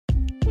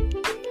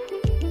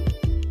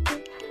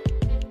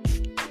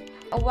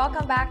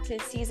Welcome back to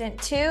season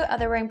 2 of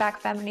the Bring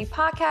Back Femininity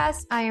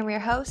podcast. I am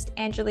your host,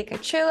 Angelika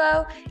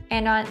Ciullo,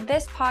 and on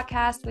this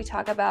podcast, we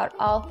talk about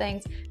all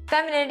things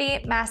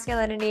femininity,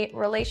 masculinity,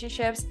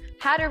 relationships,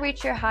 how to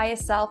reach your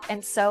highest self,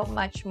 and so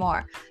much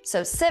more.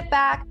 So sit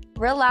back,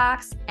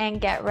 relax,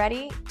 and get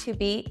ready to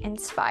be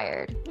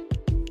inspired.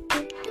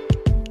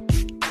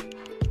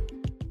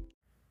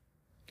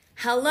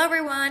 Hello,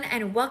 everyone,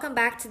 and welcome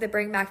back to the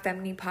Bring Back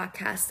Femininity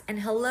podcast.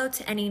 And hello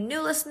to any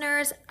new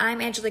listeners.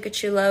 I'm Angelika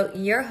Ciullo,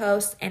 your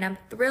host, and I'm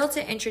thrilled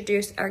to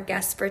introduce our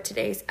guest for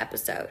today's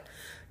episode.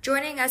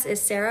 Joining us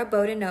is Sarah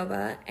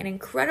Bohdanova, an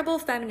incredible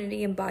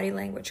femininity and body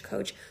language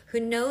coach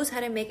who knows how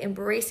to make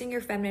embracing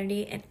your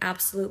femininity an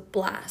absolute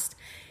blast.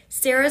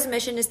 Sarah's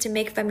mission is to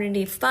make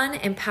femininity fun,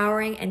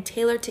 empowering, and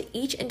tailored to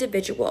each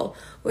individual.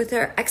 With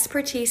her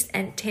expertise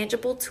and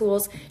tangible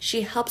tools,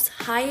 she helps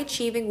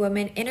high-achieving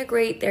women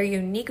integrate their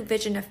unique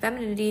vision of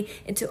femininity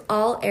into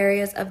all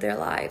areas of their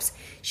lives.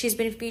 She's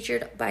been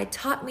featured by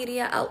top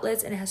media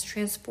outlets and has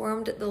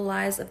transformed the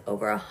lives of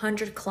over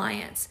 100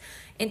 clients.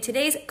 In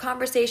today's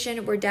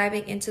conversation, we're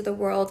diving into the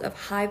world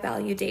of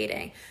high-value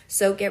dating.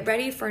 So get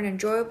ready for an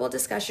enjoyable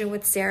discussion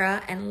with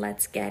Sarah, and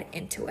let's get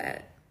into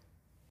it.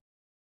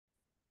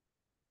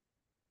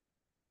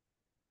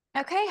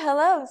 Okay,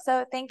 hello.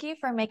 So thank you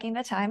for making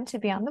the time to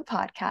be on the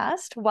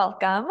podcast.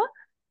 Welcome.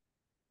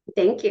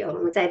 Thank you.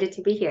 I'm excited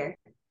to be here.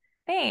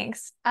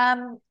 Thanks.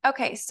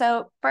 Okay,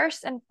 so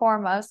first and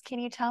foremost, can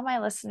you tell my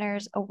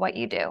listeners what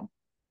you do?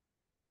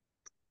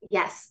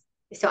 Yes.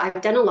 So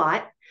I've done a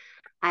lot.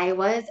 I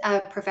was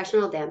a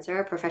professional dancer,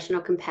 a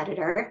professional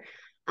competitor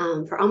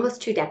for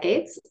almost 2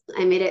 decades.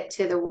 I made it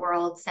to the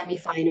world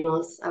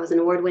semifinals. I was an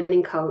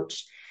award-winning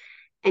coach.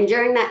 And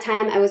during that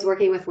time, I was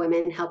working with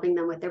women, helping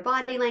them with their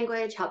body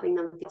language, helping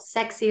them feel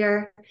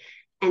sexier.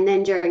 And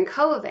then during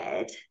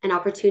COVID, an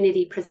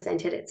opportunity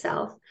presented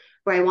itself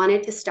where I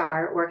wanted to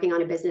start working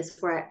on a business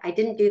where I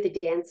didn't do the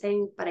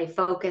dancing, but I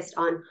focused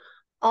on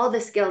all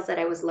the skills that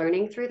I was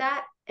learning through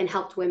that and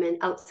helped women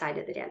outside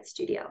of the dance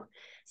studio.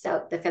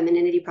 So the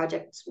Femininity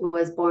Project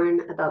was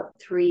born about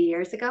 3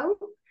 years ago,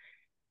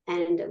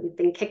 and we've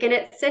been kicking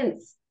it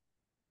since.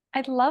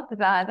 I love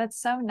that. That's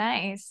so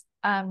nice.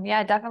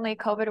 Yeah, definitely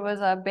COVID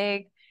was a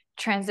big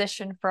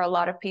transition for a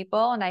lot of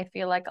people. And I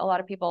feel like a lot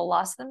of people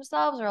lost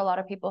themselves or a lot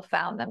of people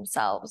found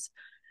themselves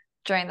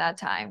during that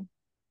time.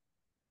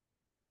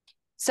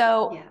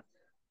 So Yeah.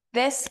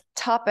 this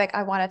topic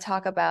I want to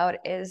talk about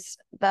is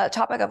the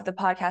topic of the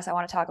podcast I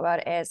want to talk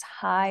about is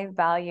high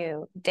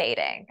value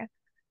dating.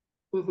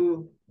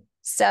 Mm-hmm.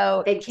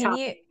 So Big can topic.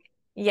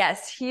 you,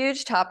 yes,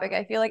 huge topic.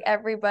 I feel like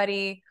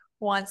everybody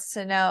wants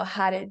to know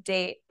how to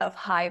date of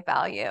high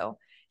value.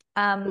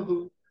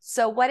 Mm-hmm.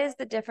 So what is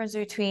the difference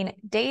between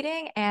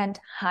dating and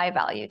high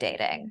value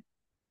dating?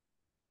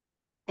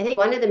 I think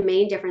one of the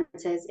main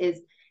differences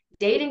is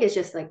dating is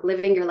just like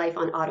living your life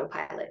on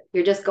autopilot.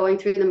 You're just going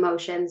through the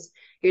motions.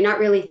 You're not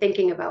really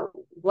thinking about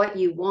what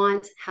you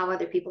want, how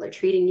other people are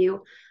treating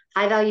you.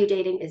 High value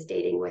dating is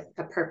dating with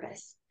a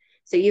purpose.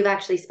 So you've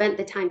actually spent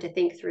the time to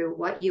think through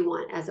what you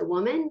want as a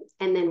woman.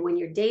 And then when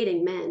you're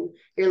dating men,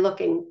 you're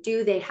looking,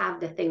 do they have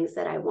the things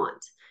that I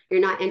want?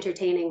 You're not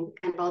entertaining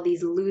kind of all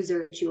these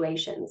loser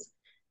situations.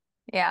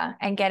 Yeah,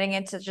 and getting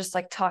into just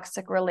like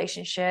toxic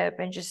relationship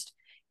and just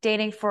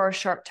dating for a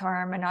short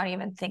term and not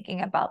even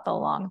thinking about the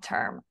long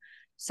term.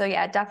 So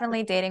yeah,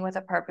 definitely dating with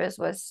a purpose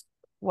was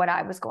what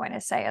I was going to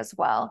say as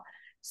well.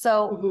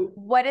 So Mm-hmm.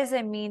 what does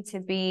it mean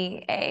to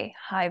be a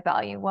high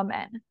value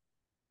woman?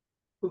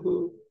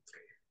 Mm-hmm.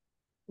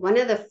 One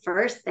of the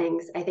first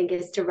things I think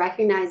is to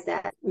recognize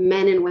that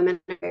men and women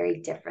are very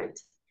different.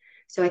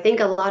 So I think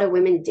a lot of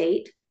women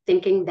date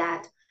thinking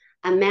that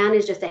a man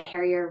is just a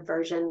hairier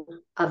version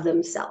of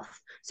themselves.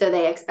 So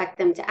they expect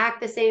them to act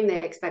the same, they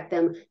expect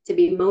them to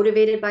be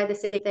motivated by the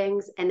same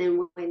things. And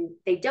then when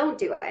they don't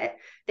do it,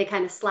 they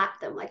kind of slap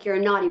them like, you're a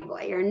naughty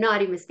boy, you're a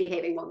naughty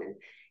misbehaving woman,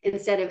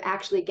 instead of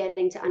actually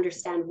getting to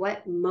understand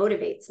what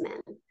motivates men.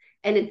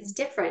 And it's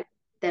different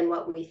than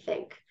what we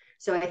think.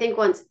 So I think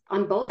once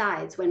on both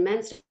sides, when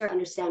men start to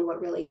understand what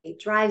really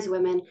drives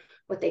women,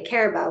 what they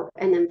care about,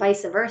 and then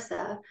vice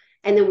versa,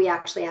 and then we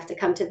actually have to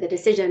come to the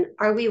decision,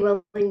 are we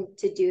willing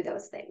to do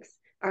those things?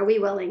 Are we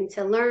willing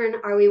to learn?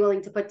 Are we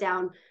willing to put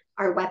down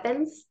our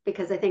weapons?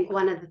 Because I think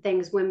one of the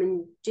things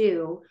women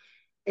do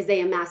is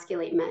they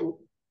emasculate men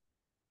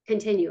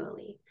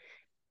continually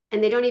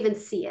and they don't even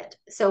see it.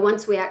 So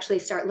once we actually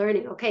start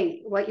learning,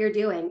 okay, what you're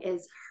doing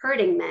is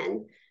hurting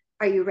men,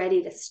 are you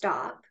ready to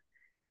stop?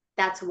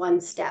 That's one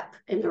step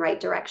in the right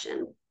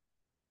direction.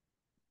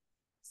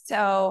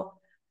 So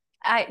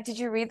did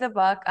you read the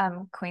book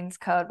Queen's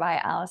Code by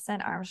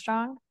Alison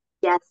Armstrong?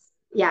 Yes.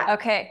 Yeah.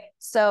 Okay.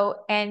 So,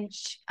 and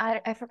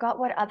I forgot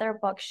what other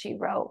book she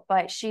wrote,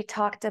 but she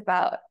talked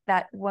about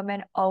that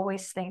women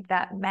always think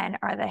that men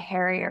are the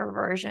hairier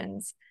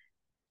versions,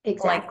 like,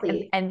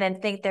 Exactly. and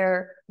then think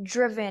they're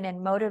driven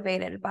and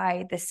motivated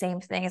by the same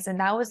things. And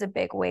that was a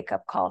big wake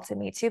up call to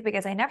me too,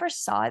 because I never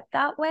saw it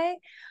that way.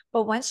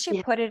 But once she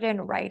Yeah. put it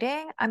in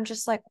writing, I'm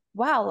just like,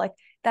 wow, like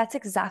that's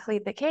exactly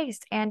the case.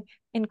 And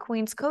in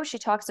Queen's Code, she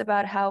talks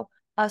about how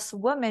us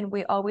women,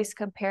 we always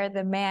compare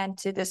the man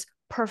to this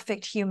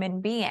perfect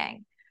human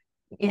being,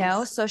 you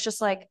know? Yes. So it's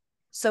just like,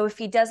 so if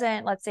he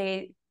doesn't, let's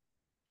say,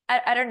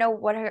 I don't know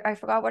what her, I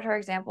forgot what her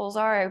examples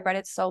are. I read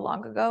it so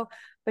long ago,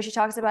 but she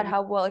talks about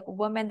how, well, like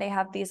women, they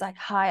have these like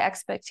high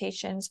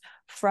expectations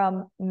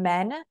from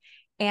men.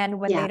 And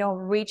when they Yeah. don't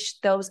reach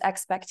those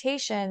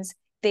expectations,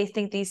 they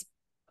think these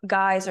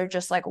guys are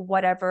just like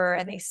whatever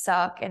and they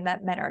suck and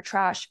that men are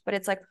trash. But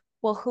it's like,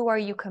 well, who are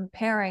you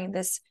comparing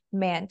this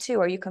man to?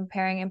 Are you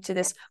comparing him to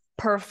this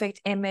perfect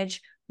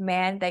image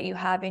man that you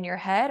have in your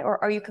head?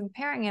 Or are you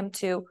comparing him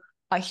to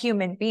a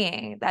human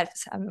being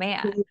that's a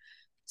man? Mhm.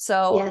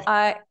 So Yes.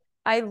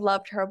 I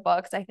loved her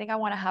books. I think I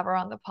want to have her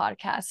on the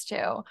podcast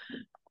too.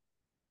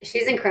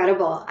 She's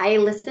incredible. I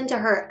listened to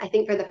her, I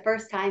think, for the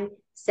first time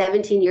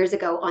 17 years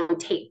ago on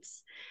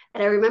tapes.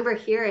 And I remember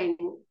hearing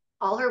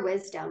all her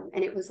wisdom.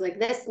 And it was like,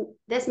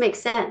 this makes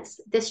sense.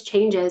 This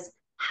changes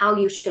how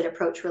you should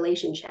approach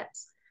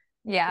relationships.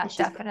 Yeah, And she's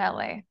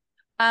definitely.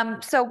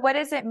 So what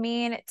does it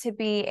mean to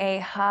be a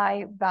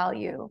high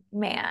value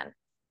man?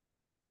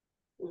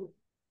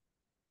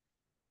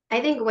 I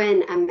think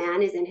when a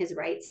man is in his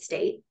right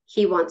state,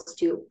 he wants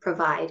to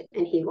provide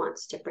and he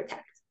wants to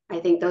protect. I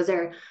think those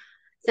are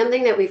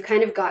something that we've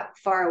kind of got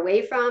far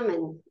away from.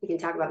 And we can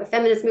talk about the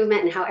feminist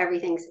movement and how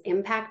everything's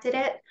impacted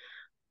it.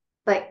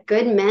 But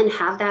good men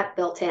have that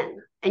built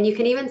in. And you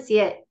can even see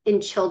it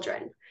in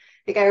children.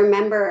 Like I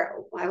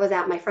remember I was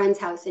at my friend's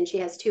house and she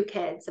has two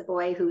kids, a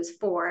boy who's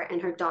 4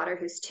 and her daughter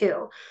who's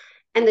 2.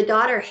 And the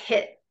daughter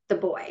hit the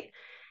boy.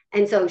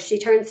 And so she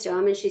turns to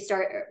him and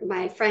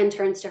my friend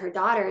turns to her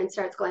daughter and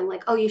starts going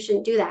like, oh, you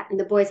shouldn't do that. And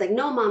the boy's like,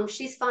 no, mom,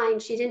 she's fine.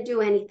 She didn't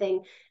do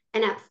anything.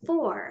 And at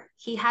 4,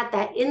 he had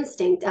that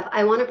instinct of,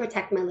 I want to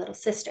protect my little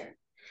sister.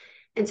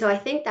 And so I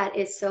think that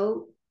is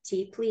so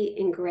deeply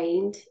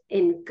ingrained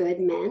in good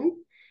men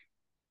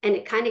and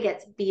it kind of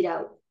gets beat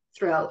out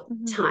throughout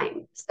Mhm.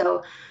 time.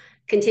 So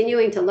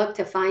continuing to look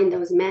to find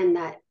those men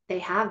that they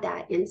have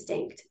that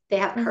instinct, they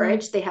have Mhm.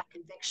 courage, they have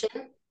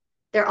conviction.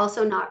 They're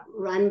also not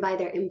run by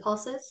their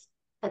impulses.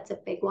 That's a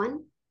big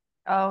one.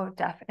 Oh,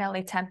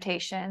 definitely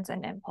temptations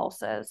and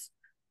impulses.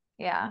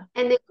 Yeah.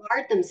 And they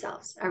guard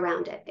themselves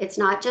around it. It's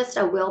not just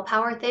a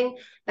willpower thing.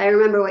 But I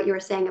remember what you were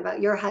saying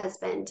about your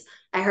husband.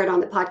 I heard on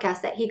the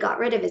podcast that he got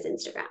rid of his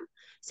Instagram.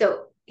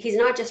 So he's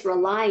not just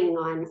relying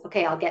on,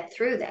 okay, I'll get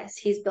through this.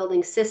 He's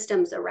building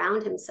systems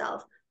around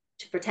himself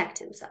to protect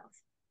himself.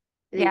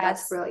 I think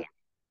that's Yes. brilliant.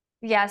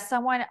 Yeah,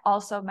 someone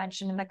also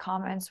mentioned in the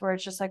comments where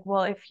it's just like,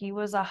 well, if he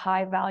was a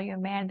high value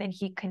man, then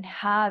he can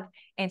have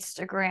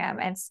Instagram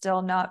and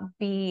still not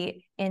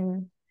be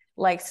in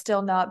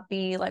still not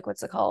be like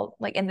what's it called?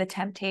 Like in the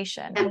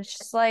temptation. And And it's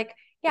just like,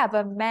 yeah,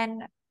 but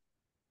men,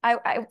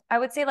 I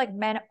would say like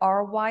men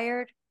are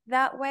wired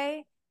that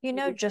way, you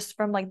know, just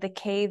from like the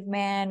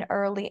caveman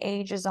early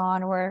ages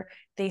on where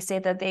they say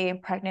that they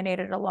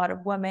impregnated a lot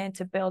of women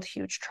to build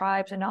huge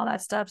tribes and all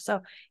that stuff.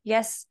 So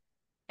yes,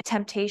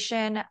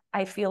 temptation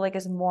I feel like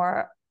is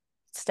more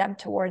stemmed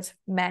towards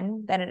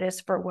men than it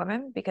is for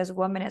women because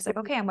women is like,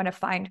 okay, I'm going to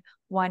find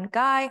one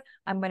guy,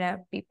 I'm going to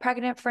be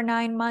pregnant for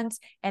 9 months,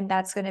 and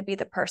that's going to be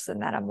the person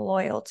that I'm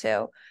loyal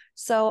to.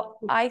 So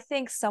I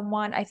think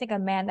a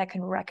man that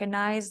can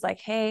recognize like,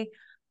 hey,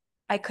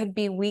 I could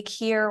be weak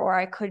here or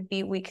I could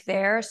be weak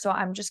there. So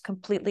I'm just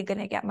completely going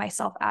to get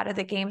myself out of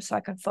the game so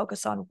I can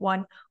focus on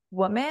one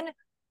woman.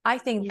 I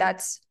think yeah,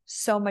 that's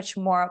so much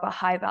more of a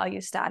high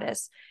value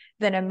status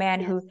than a man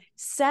yes, who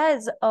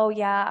says, oh,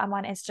 yeah, I'm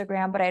on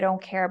Instagram, but I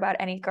don't care about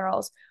any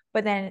girls,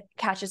 but then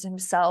catches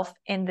himself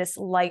in this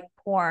light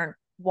porn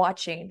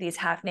watching these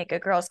half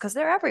naked girls because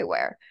they're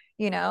everywhere,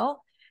 you know?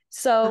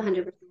 So,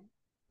 100%.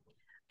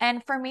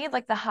 and for me,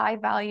 like the high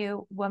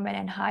value woman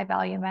and high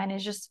value men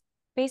is just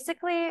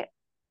basically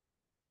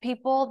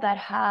people that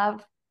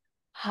have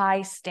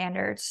high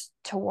standards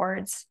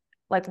towards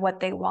like what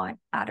they want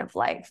out of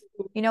life.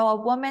 You know, a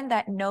woman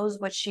that knows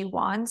what she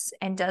wants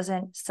and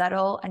doesn't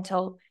settle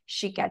until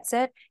she gets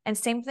it. And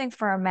same thing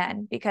for a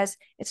man, because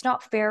it's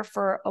not fair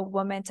for a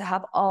woman to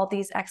have all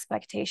these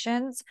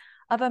expectations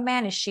of a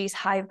man as she's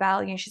high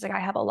value and she's like, I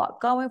have a lot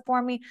going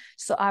for me.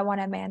 So I want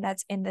a man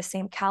that's in the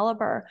same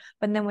caliber.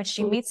 But then when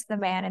she meets the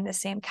man in the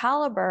same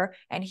caliber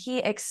and he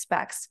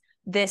expects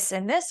this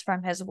and this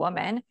from his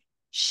woman,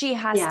 she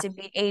has Yeah, to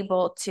be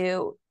able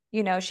to,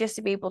 you know, she has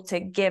to be able to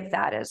give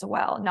that as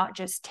well, not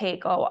just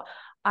take, oh,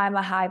 I'm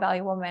a high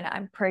value woman,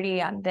 I'm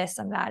pretty, I'm this,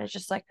 I'm that. It's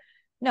just like,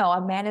 no,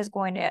 a man is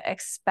going to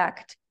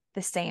expect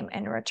the same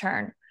in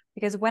return.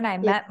 Because when I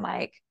yeah, met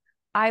Mike,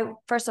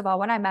 first of all,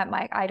 when I met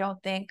Mike, I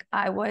don't think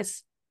I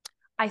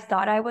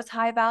thought I was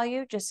high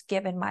value just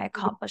given my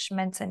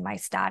accomplishments and my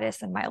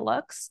status and my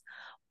looks.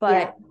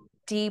 yeah. But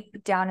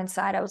deep down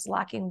inside, I was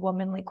lacking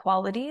womanly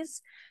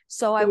qualities.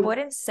 So I Mm,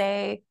 wouldn't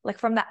say, like,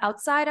 from the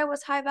outside, I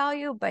was high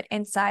value, but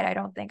inside, I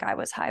don't think I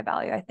was high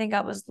value. I think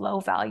I was low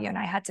value and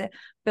I had to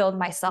build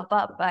myself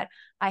up. But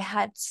I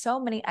had so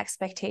many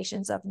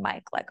expectations of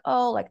Mike, like,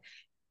 oh, like,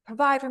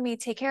 provide for me,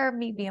 take care of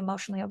me, be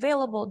emotionally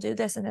available, do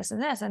this and this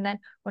and this. And then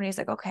when he's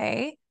like,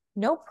 okay,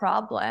 no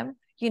problem,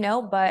 you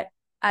know, but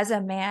as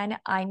a man,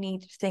 I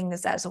need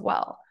things as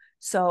well.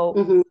 So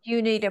Mm-hmm.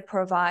 you need to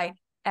provide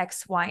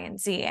X, Y, and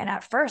Z. And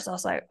at first I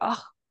was like,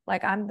 oh,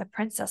 like I'm the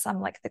princess,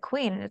 I'm like the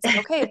queen. And it's like,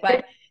 okay,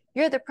 but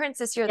you're the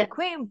princess, you're the Yeah.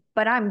 queen,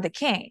 but I'm the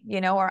king, you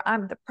know, or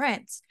I'm the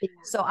prince. Yeah.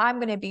 So I'm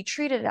going to be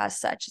treated as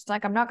such. It's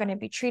like, I'm not going to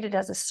be treated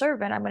as a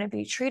servant. I'm going to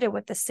be treated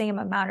with the same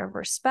amount of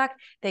respect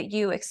that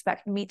you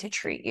expect me to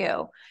treat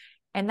you.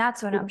 And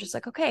that's when I'm just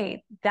like,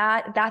 okay,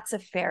 that's a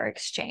fair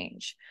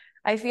exchange.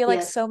 I feel like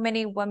Yes. so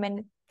many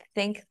women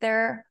think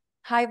they're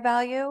high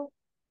value,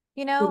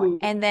 you know, Mm-hmm.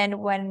 and then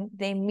when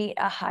they meet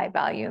a high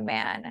value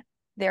man,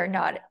 they're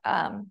not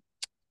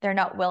they're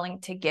not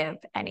willing to give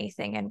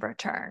anything in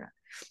return.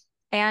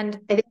 And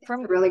I think that's a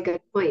from really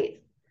good point.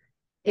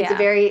 It's a yeah.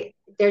 very,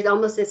 there's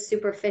almost this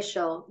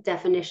superficial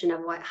definition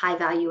of what high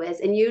value is.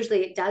 And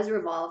usually it does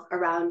revolve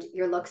around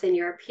your looks and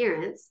your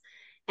appearance.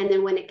 And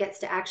then when it gets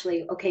to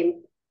actually, okay,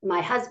 my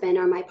husband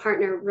or my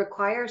partner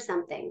requires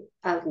something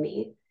of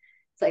me,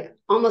 it's like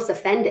almost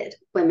offended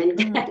women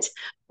Mm-hmm. get,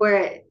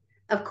 where,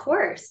 of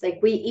course, like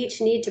we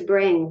each need to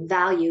bring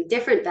value,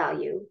 different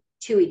value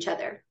to each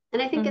other.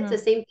 And I think it's the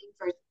Mm-hmm. same thing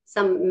for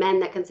some men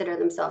that consider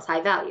themselves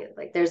high value.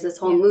 Like there's this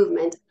whole Yeah.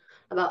 movement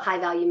about high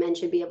value men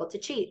should be able to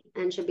cheat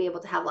and should be able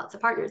to have lots of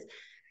partners.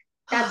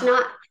 That's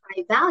not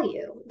high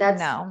value.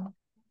 That's No.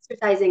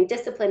 exercising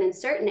discipline in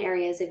certain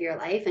areas of your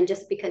life. And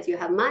just because you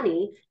have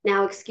money,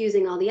 now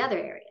excusing all the other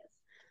areas.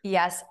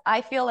 Yes,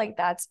 I feel like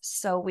that's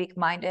so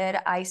weak-minded.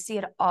 I see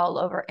it all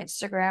over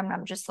Instagram, and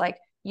I'm just like,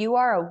 you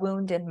are a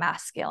wounded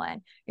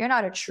masculine. You're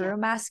not a Yeah. true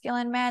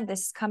masculine man.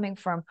 This is coming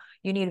from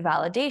you need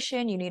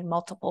validation, you need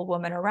multiple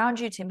women around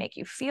you to make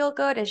you feel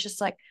good. It's just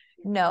like,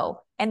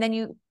 no. And then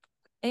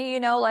you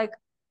know, like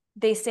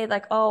they say,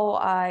 like, oh,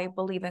 I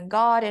believe in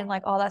God, and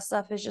like all that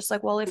stuff is just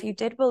like, well, if you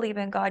did believe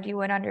in God, you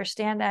would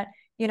understand that,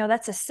 you know,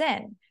 that's a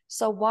sin.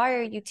 So why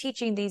are you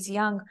teaching these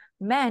young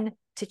men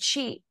to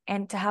cheat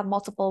and to have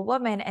multiple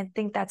women and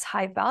think that's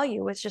high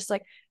value? It's just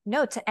like,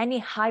 no, to any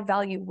high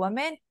value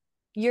woman,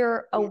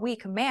 you're a Yeah.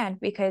 weak man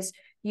because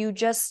you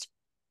just,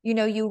 you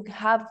know, you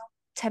have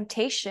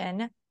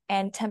temptation,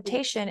 and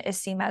temptation is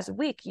seen as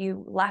weak.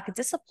 You lack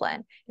discipline.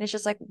 And it's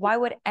just like, why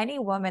would any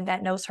woman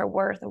that knows her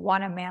worth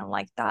want a man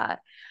like that?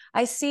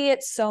 I see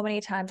it so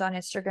many times on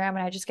Instagram, and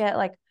I just get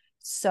like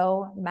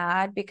so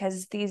mad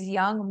because these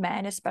young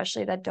men,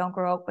 especially that don't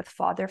grow up with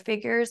father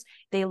figures,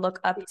 they look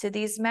up to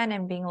these men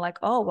and being like,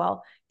 oh,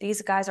 well,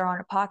 these guys are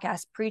on a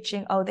podcast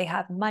preaching, oh, they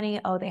have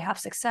money, oh, they have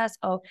success,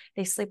 oh,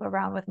 they sleep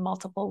around with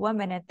multiple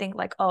women, and think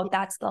like, oh,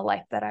 that's the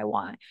life that I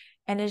want.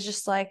 And it's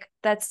just like,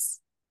 that's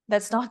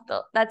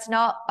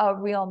not a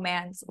real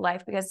man's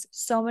life, because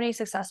so many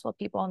successful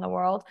people in the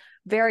world,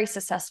 very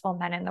successful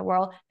men in the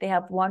world, they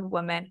have one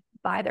woman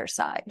by their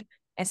side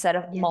instead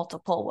of Yeah.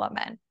 multiple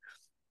women.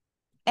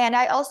 And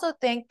I also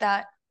think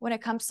that when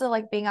it comes to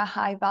like being a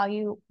high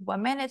value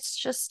woman, it's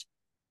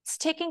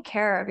taking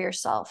care of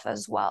yourself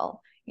as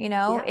well. You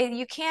know, Yeah.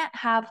 you can't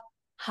have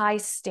high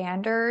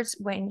standards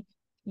when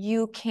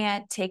you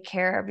can't take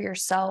care of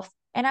yourself.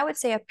 And I would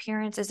say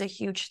appearance is a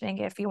huge thing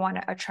if you want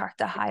to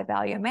attract a high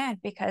value man,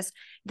 because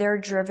they're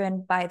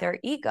driven by their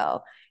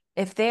ego.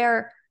 If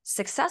they're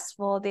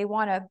successful, they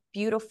want a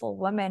beautiful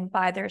woman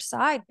by their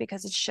side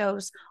because it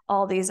shows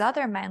all these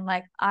other men,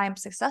 like, I'm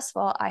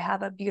successful, I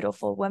have a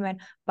beautiful woman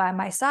by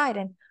my side.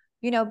 And,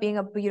 you know, being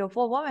a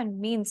beautiful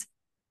woman means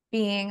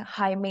being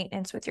high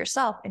maintenance with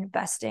yourself,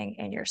 investing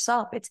in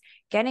yourself. It's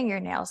getting your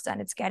nails done,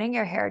 it's getting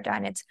your hair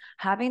done, it's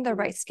having the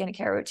right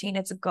skincare routine,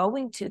 it's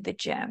going to the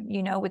gym,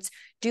 you know, it's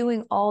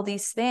doing all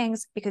these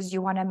things because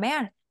you want a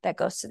man that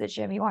goes to the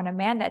gym. You want a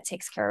man that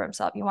takes care of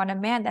himself. You want a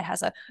man that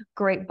has a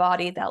great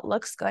body that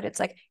looks good. It's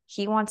like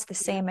he wants the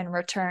Yeah. same in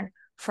return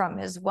from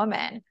his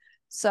woman.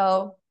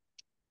 So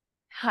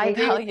I high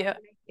agree with value.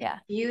 that. Yeah.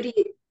 Beauty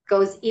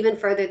goes even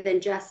further than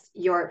just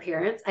your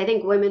appearance. I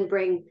think women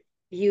bring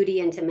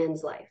beauty into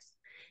men's lives.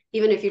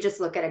 Even if you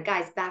just look at a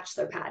guy's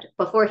bachelor pad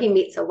before he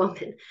meets a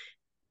woman,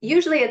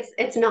 usually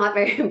it's not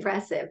very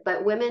impressive,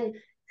 but women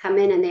come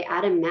in and they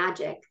add a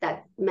magic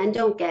that men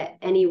don't get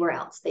anywhere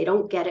else. They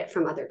don't get it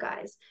from other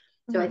guys.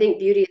 So I Mm-hmm. think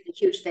beauty is a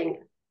huge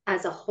thing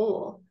as a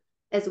whole,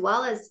 as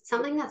well as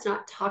something that's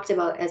not talked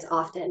about as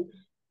often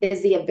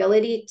is the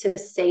ability to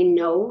say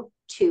no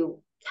to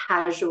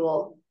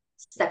casual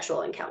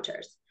sexual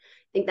encounters.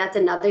 I think that's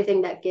another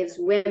thing that gives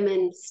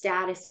women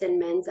status in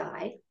men's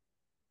eye.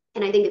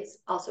 And I think it's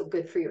also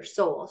good for your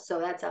soul. So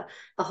that's a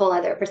whole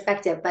other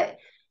perspective. But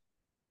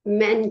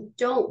men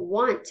don't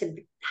want to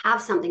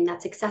have something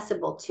that's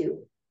accessible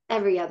to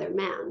every other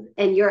man.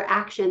 And your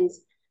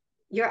actions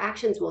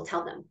will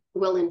tell them,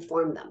 will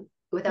inform them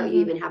without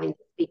you Mm-hmm. even having to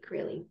speak,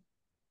 really.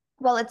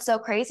 Well, it's so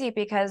crazy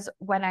because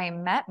when I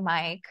met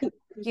Mike,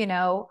 you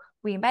know,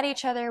 we met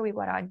each other, we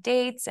went on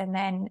dates, and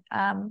then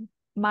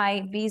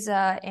my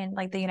visa in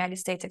like the United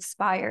States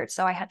expired.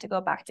 So I had to go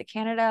back to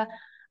Canada.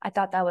 I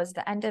thought that was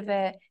the end of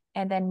it.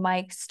 And then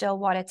Mike still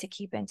wanted to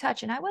keep in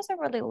touch. And I wasn't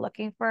really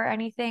looking for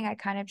anything. I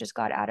kind of just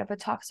got out of a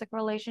toxic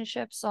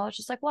relationship. So I was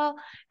just like, well,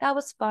 that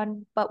was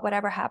fun, but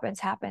whatever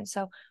happens, happens.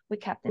 So we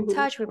kept in Mm-hmm.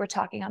 touch. We were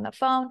talking on the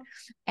phone.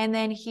 And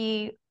then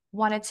he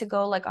wanted to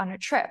go like on a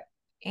trip.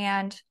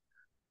 And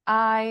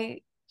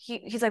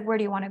he's like, where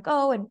do you want to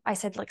go? And I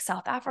said, like,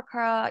 South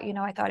Africa.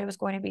 I thought it was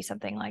going to be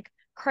something like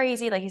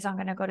crazy, like he's not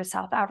going to go to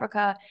South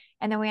Africa.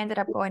 And then we ended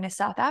up going to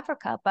South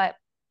Africa. But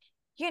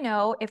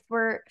if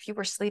you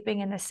were sleeping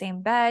in the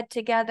same bed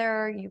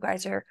together, you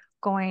guys are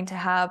going to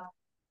have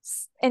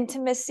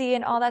intimacy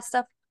and all that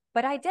stuff.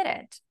 But I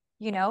didn't,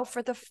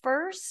 for the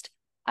first,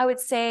 I would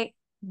say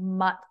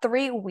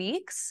 3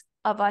 weeks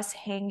of us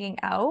hanging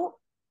out,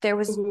 there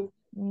was Mm-hmm.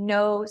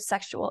 no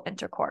sexual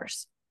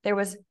intercourse. There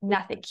was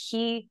nothing.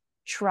 He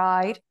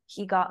tried,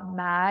 he got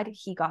mad,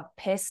 he got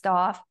pissed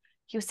off,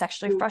 he was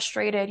sexually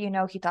frustrated,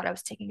 he thought I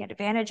was taking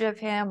advantage of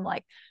him,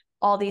 like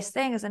all these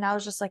things. And I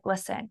was just like,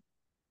 listen,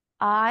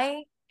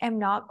 I am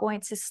not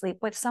going to sleep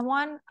with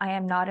someone I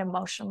am not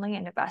emotionally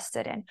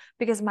invested in,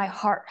 because my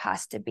heart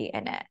has to be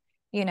in it.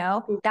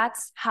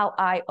 That's how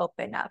I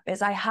open up,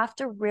 is I have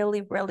to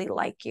really, really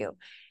like you.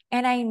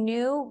 And I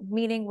knew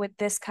meeting with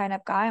this kind of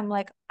guy, I'm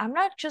like, I'm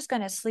not just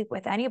going to sleep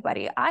with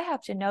anybody. I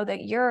have to know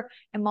that you're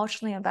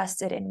emotionally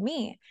invested in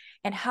me.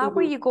 And how are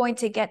Mm-hmm. you going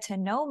to get to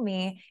know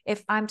me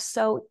if I'm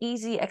so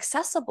easy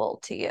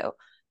accessible to you?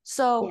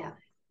 So, Yeah.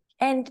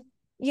 and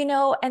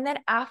and then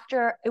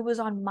after, it was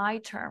on my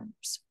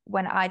terms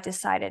when I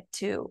decided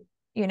to,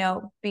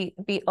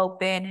 be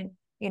open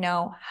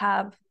and,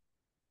 have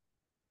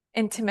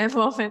intimate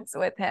moments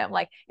with him.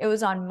 Like, it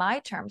was on my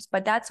terms,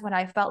 but that's when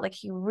I felt like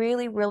he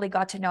really, really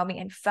got to know me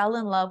and fell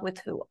in love with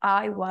who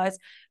I was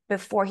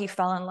before he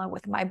fell in love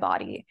with my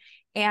body.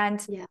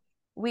 And Yeah.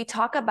 we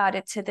talk about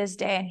it to this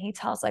day, and he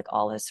tells like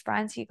all his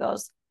friends, he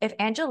goes, if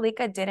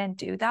Angelika didn't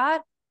do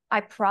that, I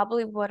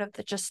probably would have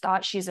just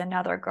thought she's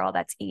another girl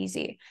that's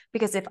easy.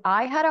 Because if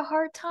I had a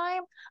hard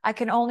time, I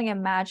can only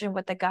imagine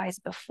what the guys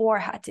before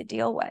had to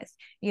deal with.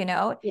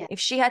 Yeah. If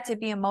she had to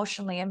be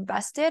emotionally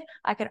invested,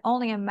 I could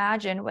only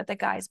imagine what the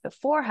guys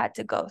before had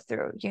to go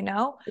through.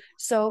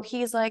 So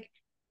he's like,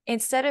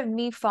 instead of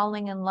me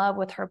falling in love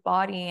with her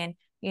body and,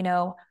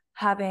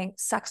 having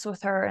sex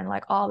with her and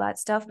like all that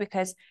stuff,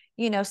 because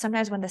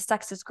sometimes when the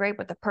sex is great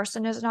but the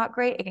person is not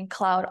great, it can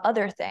cloud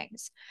other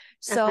things.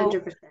 So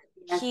 100%.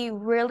 Yes. he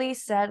really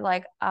said,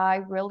 like, I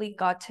really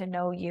got to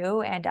know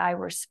you and I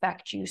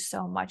respect you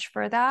so much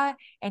for that.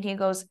 And he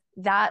goes,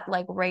 that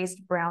like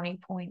raised brownie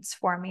points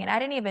for me. And I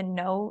didn't even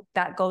know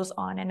that goes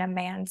on in a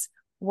man's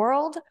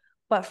world.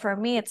 But for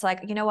me, it's like,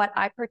 you know what?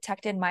 I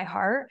protected my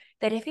heart,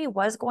 that if he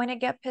was going to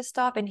get pissed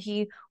off and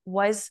he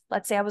was,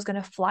 let's say I was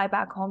going to fly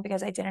back home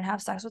because I didn't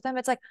have sex with him,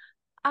 it's like,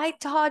 I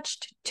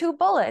dodged 2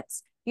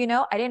 bullets.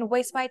 I didn't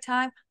waste my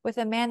time with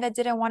a man that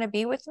didn't want to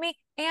be with me,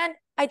 and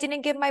I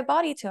didn't give my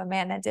body to a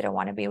man that didn't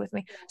want to be with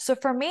me. So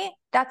for me,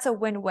 that's a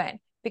win-win,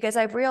 because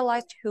I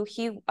realized who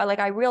he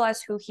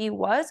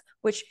was,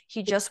 which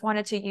he just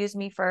wanted to use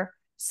me for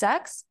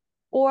sex,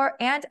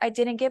 and I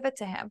didn't give it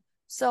to him.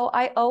 So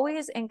I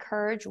always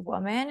encourage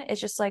women,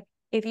 it's just like,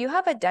 if you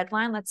have a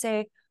deadline, let's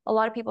say a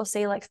lot of people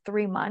say like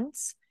 3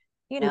 months,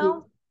 you Mm-hmm.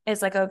 know,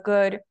 is like a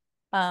good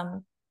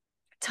um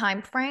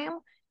time frame.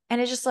 And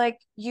it's just like,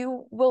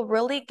 you will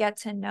really get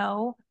to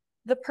know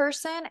the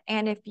person.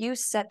 And if you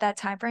set that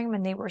time frame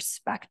and they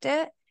respect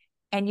it,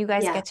 and you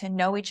guys Yeah. get to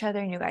know each other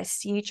and you guys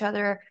see each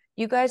other,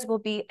 you guys will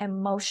be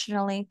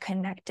emotionally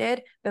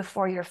connected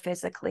before you're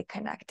physically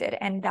connected.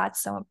 And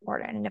that's so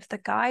important. And if the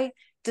guy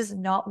does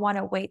not want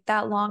to wait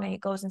that long and he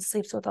goes and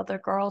sleeps with other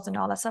girls and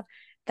all that stuff,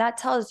 that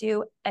tells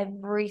you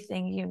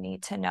everything you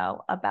need to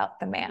know about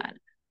the man.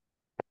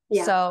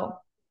 Yeah. So,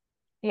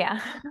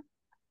 yeah.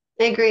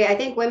 I agree. I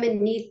think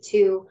women need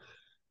to,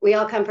 we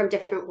all come from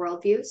different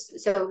worldviews.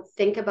 So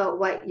think about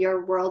what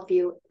your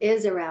worldview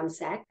is around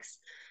sex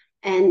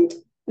and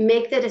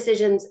make the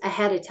decisions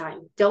ahead of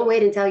time. Don't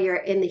wait until you're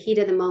in the heat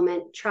of the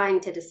moment trying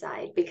to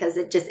decide, because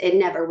it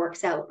never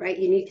works out, right?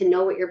 You need to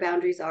know what your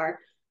boundaries are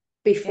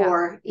Yeah.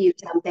 before you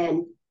jump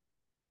in.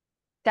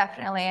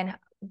 Definitely. And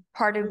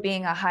part of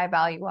being a high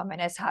value woman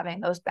is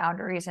having those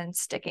boundaries and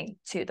sticking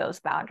to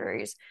those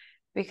boundaries. Yeah.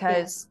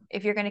 Because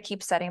if you're going to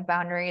keep setting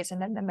boundaries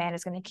and then the man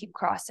is going to keep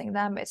crossing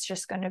them, it's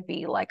just going to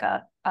be like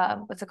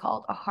what's it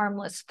called? A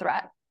harmless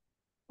threat,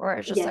 where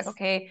it's just like, Yes.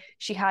 okay,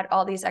 she had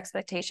all these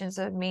expectations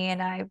of me and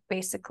I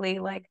basically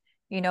like,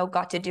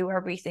 got to do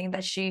everything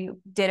that she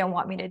didn't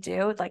want me to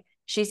do. Like,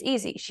 she's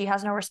easy. She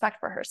has no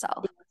respect for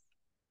herself.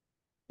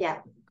 Yeah.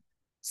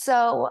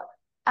 So,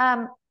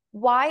 um,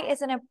 why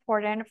is it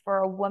important for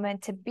a woman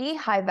to be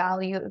high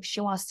value if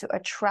she wants to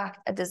attract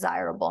a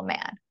desirable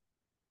man?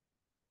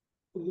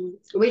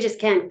 Mm-hmm. We just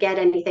can't get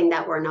anything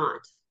that we're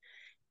not.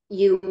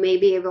 You may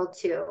be able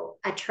to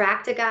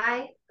attract a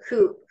guy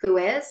who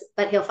is,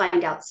 but he'll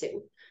find out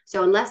soon.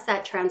 So unless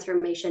that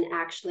transformation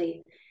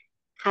actually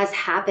has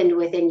happened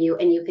within you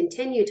and you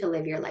continue to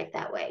live your life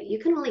that way, you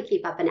can only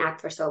keep up an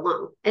act for so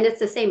long. And it's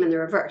the same in the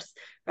reverse,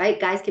 right?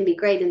 Guys can be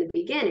great in the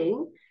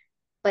beginning,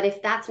 but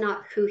if that's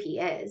not who he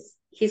is,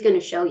 he's going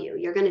to show you.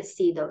 You're going to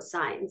see those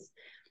signs.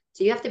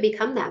 So you have to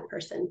become that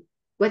person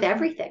with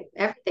everything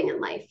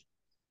in life.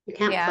 You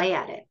can't Yeah. play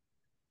at it.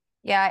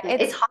 Yeah. Yeah,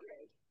 it's hard.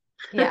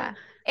 Yeah.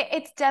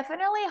 It's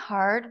definitely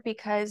hard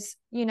because,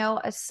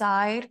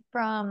 aside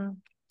from,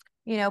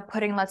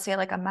 putting, let's say,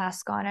 like a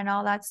mask on and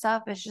all that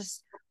stuff, it's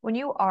just when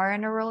you are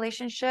in a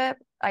relationship,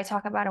 I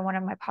talk about in one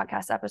of my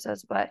podcast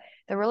episodes, but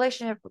the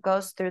relationship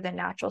goes through the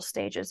natural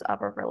stages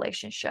of a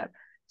relationship.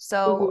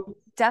 So Mm-hmm.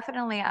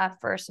 definitely at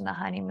first in the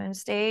honeymoon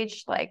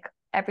stage, like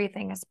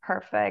everything is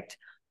perfect.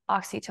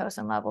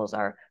 Oxytocin levels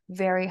are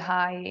very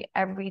high.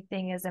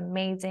 Everything is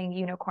amazing,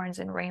 unicorns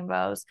and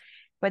rainbows.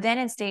 But then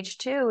in stage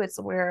two, it's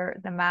where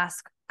the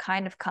mask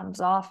kind of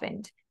comes off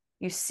and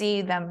you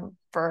see them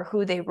for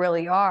who they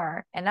really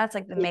are. And that's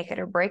like the Yeah. make it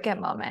or break it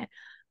moment.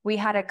 We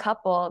had a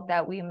couple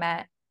that we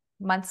met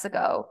months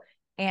ago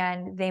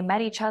and they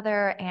met each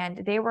other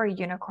and they were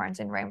unicorns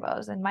and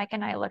rainbows. And Mike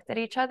and I looked at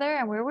each other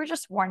and we were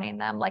just warning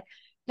them, like,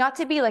 not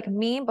to be like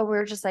mean, but we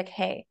were just like,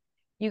 hey,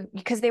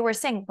 because they were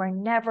saying, we're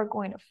never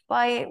going to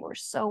fight. We're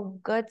so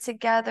good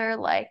together.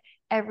 Like,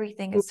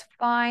 everything is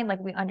fine.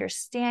 Like, we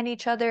understand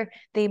each other.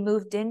 They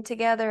moved in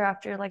together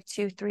after like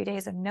 2, 3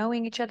 days of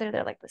knowing each other.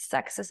 They're like, the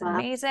sex is Wow.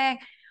 amazing,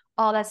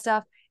 all that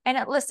stuff. And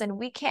listen,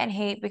 we can't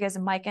hate because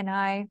Mike and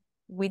I,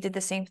 we did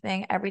the same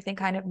thing. Everything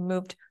kind of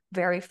moved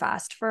very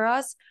fast for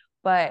us,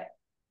 but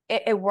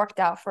it worked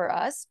out for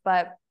us.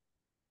 But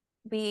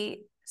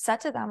we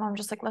said to them, I'm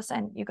just like,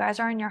 listen, you guys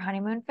are in your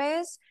honeymoon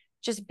phase.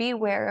 Just be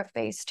aware of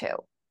phase two.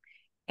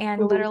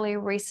 And Mm-hmm. literally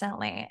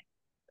recently,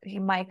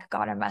 Mike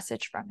got a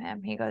message from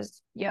him. He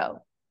goes, yo,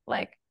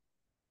 like,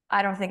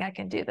 I don't think I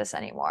can do this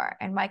anymore.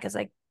 And Mike is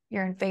like,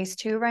 you're in phase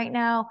two right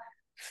now.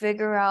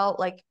 Figure out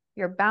like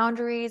your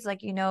boundaries,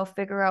 like,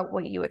 figure out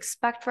what you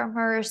expect from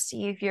her,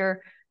 see if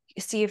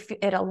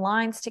it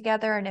aligns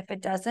together. And if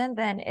it doesn't,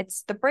 then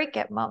it's the break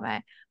it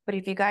moment. But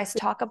if you guys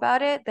talk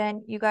about it,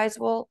 then you guys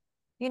will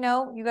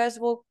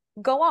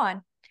go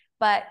on.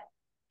 But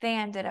they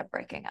ended up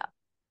breaking up.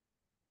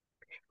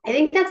 I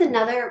think that's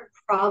another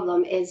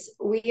problem is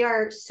we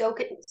are so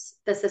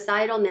the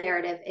societal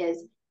narrative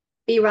is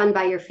be run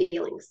by your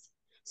feelings.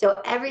 So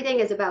everything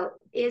is about,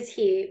 is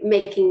he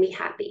making me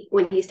happy?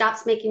 When he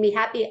stops making me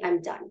happy,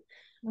 I'm done.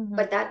 Mm-hmm.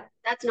 But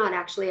that's not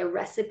actually a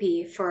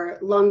recipe for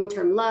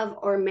long-term love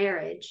or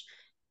marriage.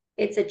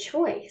 It's a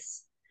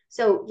choice.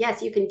 So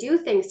yes, you can do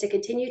things to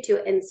continue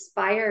to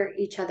inspire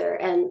each other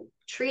and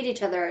treat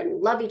each other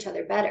and love each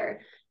other better,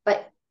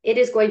 but it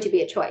is going to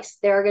be a choice.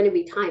 There are going to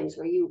be times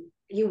where you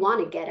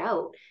want to get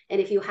out, and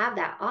if you have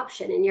that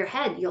option in your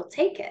head, you'll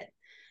take it.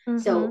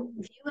 So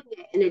Mm-hmm. viewing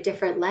it in a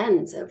different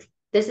lens of,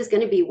 this is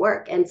going to be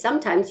work, and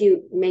sometimes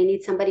you may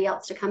need somebody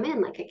else to come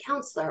in like a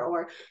counselor,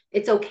 or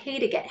it's okay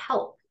to get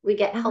help. We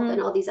get help in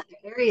Mm-hmm. all these other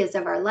areas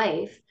of our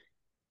life,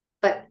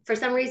 but for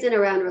some reason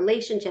around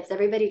relationships,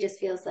 everybody just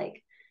feels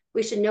like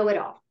we should know it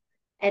all.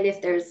 And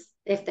if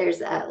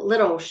there's a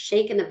little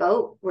shake in the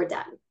boat, we're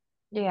done.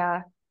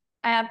 Yeah.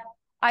 Um,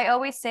 I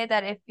always say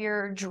that if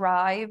your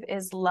drive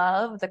is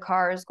love, the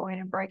car is going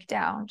to break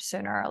down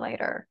sooner or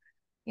later,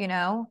 you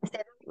know? Say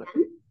that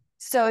again.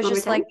 So it's One more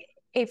just time. like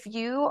if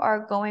you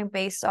are going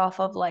based off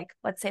of like,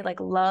 let's say like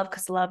love,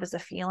 because love is a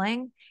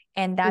feeling,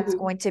 and that's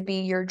Mm-hmm. going to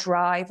be your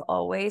drive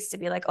always to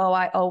be like, oh,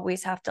 I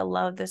always have to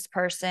love this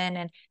person,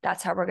 and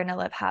that's how we're going to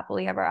live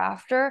happily ever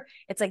after.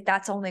 It's like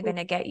that's only going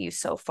to get you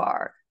so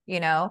far,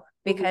 Mm-hmm.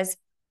 because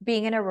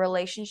being in a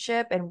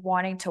relationship and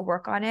wanting to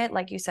work on it,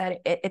 like you said,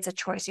 it's a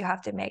choice you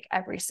have to make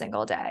every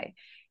single day.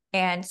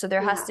 And so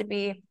there has Yeah. to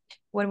be,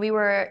 when we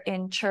were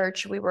in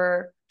church, we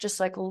were just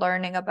like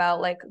learning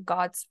about like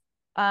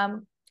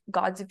um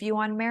God's view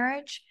on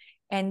marriage.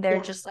 And they're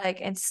Yeah. just like,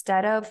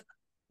 instead of,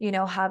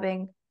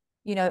 having,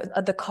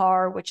 the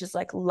car, which is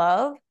like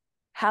love,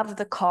 have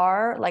the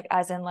car like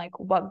as in like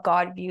what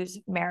God views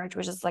marriage,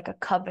 which is like a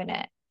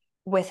covenant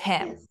with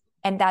him. Yes.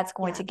 And that's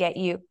going Yeah. to get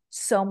you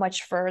so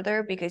much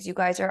further because you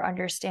guys are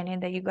understanding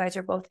that you guys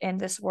are both in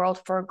this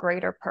world for a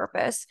greater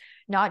purpose,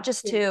 not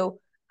just Yeah. to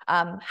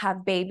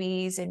have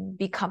babies and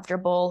be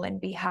comfortable and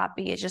be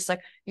happy. It's just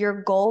like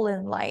your goal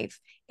in life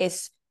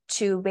is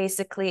to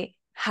basically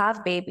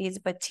have babies,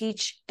 but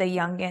teach the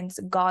youngins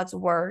God's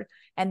word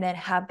and then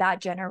have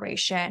that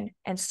generation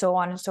and so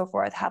on and so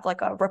forth have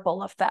like a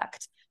ripple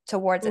effect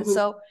towards it. Mm-hmm.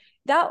 So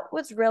that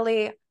was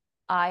really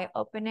eye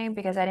opening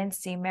because I didn't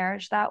see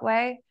marriage that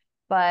way.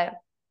 But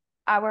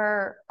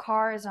our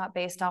car is not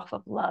based off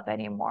of love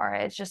anymore.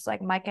 It's just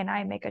like Mike and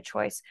I make a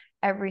choice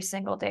every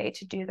single day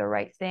to do the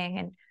right thing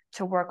and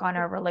to work on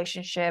our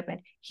relationship.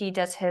 And he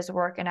does his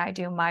work and I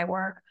do my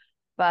work.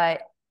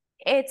 But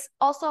it's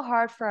also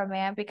hard for a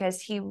man because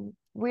he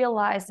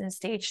realized in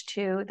stage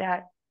two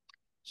that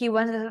he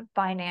wasn't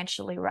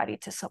financially ready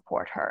to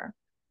support her,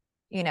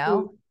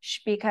 Mm-hmm.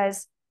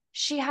 because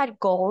she had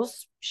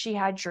goals, she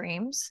had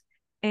dreams,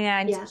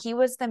 and Yeah. he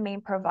was the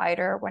main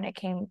provider when it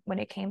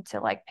came to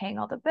like paying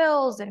all the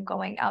bills and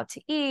going out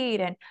to eat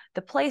and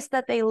the place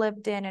that they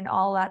lived in and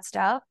all that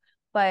stuff.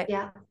 But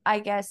Yeah. I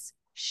guess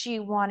she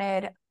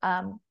wanted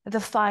the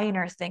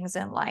finer things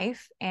in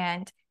life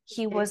and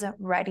he Okay. wasn't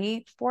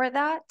ready for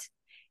that.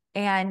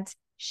 And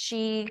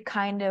she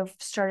kind of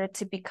started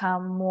to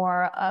become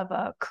more of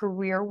a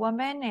career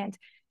woman and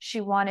she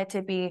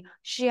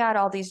had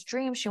all these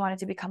dreams. She wanted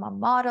to become a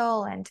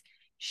model and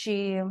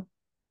she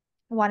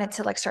wanted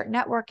to like start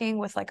networking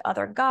with like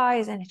other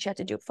guys, and she had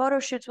to do photo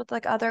shoots with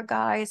like other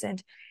guys,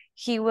 and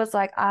he was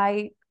like,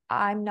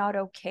 I'm not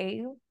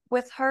okay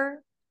with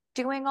her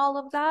doing all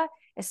of that,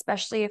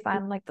 especially if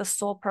I'm like the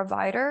sole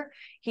provider.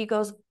 He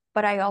goes,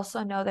 but I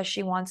also know that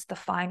she wants the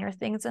finer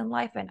things in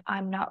life, and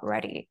I'm not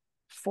ready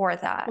for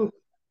that. Mhm.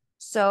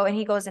 So, and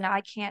he goes, and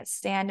I can't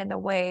stand in the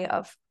way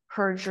of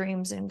her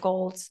dreams and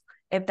goals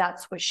if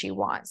that's what she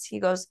wants. He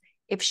goes,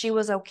 if she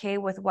was okay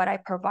with what I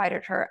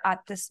provided her at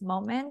this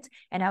moment,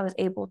 and I was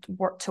able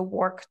to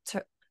work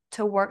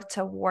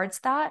towards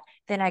that,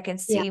 then I can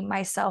Yeah. see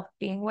myself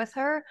being with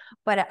her.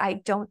 But I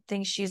don't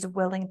think she's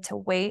willing to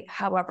wait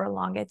however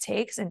long it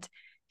takes. And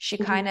she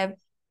Mhm. kind of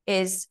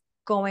is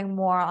going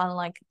more on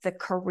like the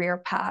career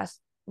path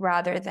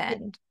rather Yeah.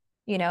 than,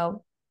 you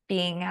know,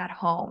 being at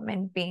home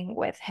and being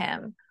with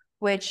him,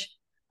 which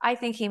I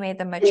think he made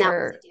the And that was a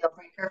mature. deal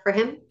breaker for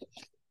him.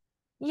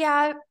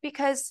 Yeah,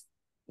 because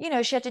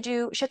she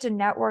had to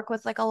network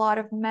with like a lot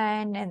of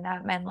men, and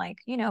that meant like,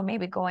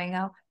 maybe going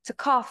out to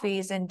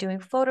coffees and doing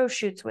photo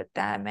shoots with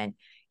them. And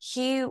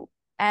he,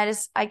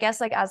 as I guess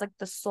like as like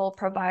the sole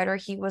provider,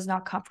 he was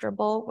not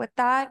comfortable with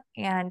that.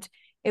 And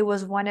it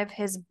was one of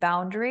his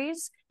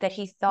boundaries that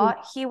he Mhm.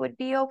 thought he would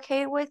be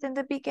okay with in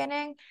the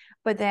beginning.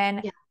 But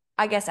then Yeah.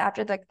 I guess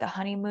after like the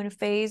honeymoon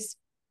phase,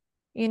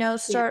 Yeah.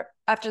 start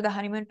after the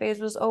honeymoon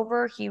phase was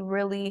over, he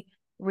really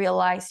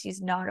realized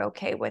he's not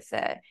okay with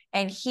it.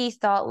 And he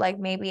thought like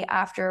maybe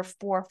after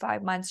 4 or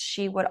 5 months,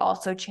 she would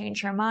also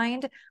change her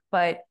mind,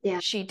 but Yeah.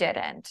 she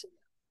didn't.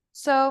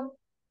 So,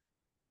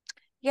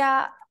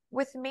 yeah,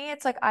 with me,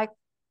 it's like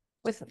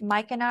with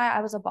Mike and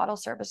I was a bottle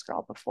service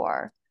girl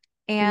before.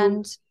 Mhm.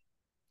 And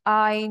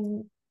I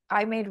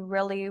I made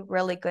really,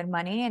 really good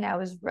money, and I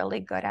was really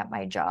good at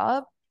my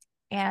job.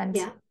 And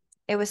Yeah.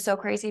 it was so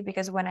crazy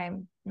because when I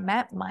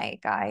met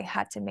Mike, I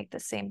had to make the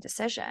same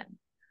decision.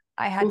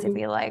 I had to Mhm.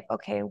 be like,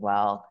 okay,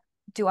 well,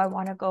 do I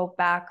want to go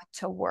back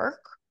to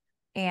work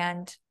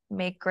and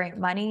make great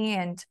money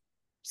and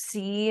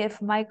see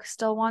if Mike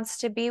still wants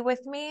to be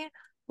with me?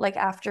 Like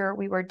after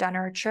we were done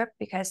our trip,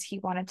 because he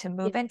wanted to Yeah.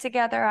 move in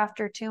together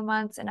after 2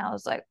 months. And I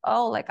was like,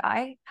 oh, like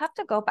I have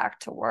to go back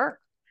to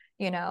work,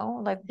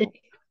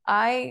 like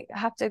I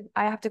have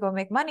to go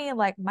make money.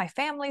 Like my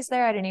family's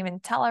there. I didn't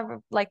even tell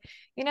her, like,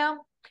 you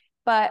know,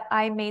 but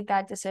I made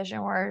that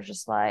decision where it's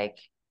just like,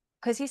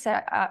 because he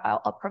said,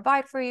 I'll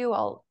provide for you.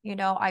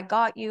 I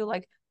got you.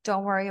 Like,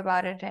 don't worry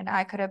about it. And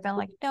I could have been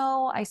like,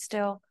 no, I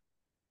still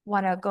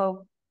want to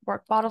go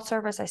work bottle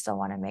service. I still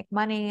want to make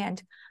money.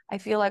 And I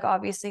feel like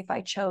obviously if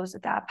I chose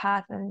that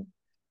path, then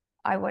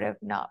I would have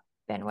not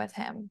been with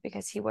him,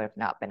 because he would have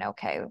not been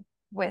okay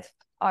with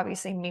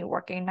obviously me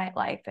working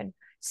nightlife and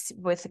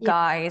with Yeah.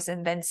 guys,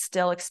 and then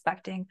still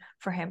expecting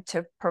for him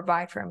to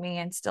provide for me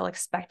and still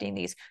expecting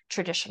these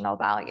traditional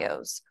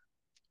values.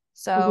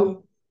 So,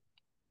 Mhm.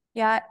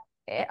 yeah,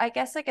 I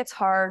guess like it's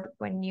hard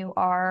when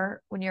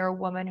you're a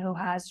woman who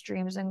has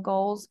dreams and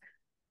goals,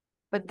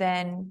 but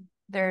then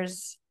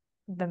there's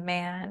the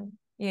man.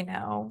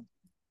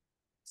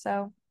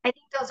 So, I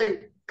think those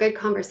are good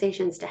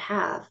conversations to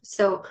have.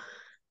 So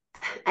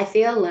I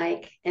feel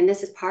like, and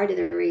this is part of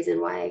the reason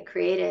why I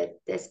created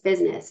this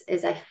business,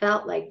 is I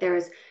felt like there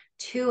was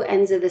two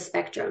ends of the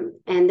spectrum,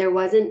 and there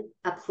wasn't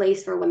a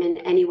place for women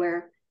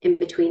anywhere in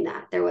between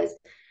that. There was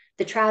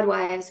the trad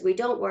wives, we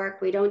don't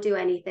work, we don't do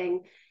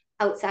anything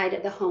outside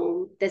of the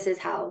home. This is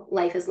how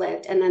life is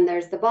lived. And then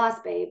there's the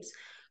boss babes.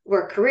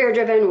 We're career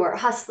driven, we're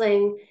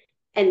hustling.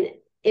 And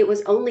it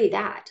was only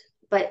that.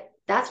 But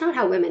that's not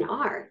how women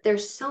are.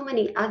 There's so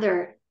many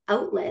other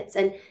outlets.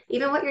 And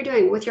even what you're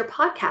doing with your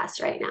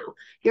podcast right now,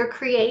 you're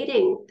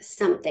creating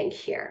something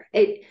here.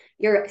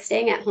 You're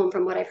staying at home,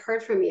 from what I've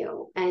heard from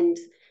you, and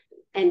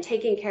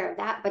taking care of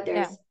that, but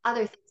yeah. there's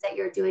other things that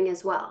you're doing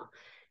as well.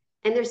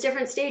 And there's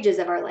different stages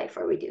of our life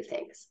where we do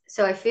things.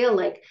 So I feel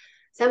like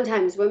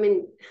sometimes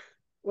women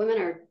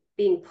are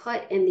being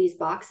put in these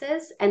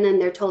boxes, and then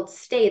they're told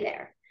stay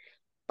there.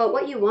 But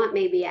what you want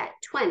maybe at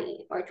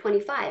 20 or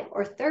 25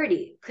 or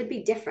 30 could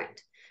be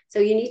different. So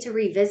you need to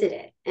revisit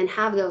it and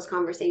have those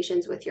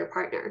conversations with your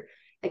partner.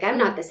 Like, I'm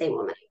not Mm-hmm. the same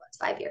woman I was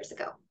 5 years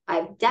ago.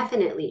 I've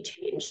definitely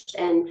changed.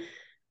 And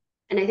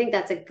I think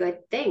that's a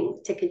good thing,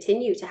 to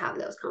continue to have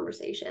those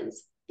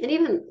conversations. And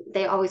even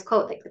they always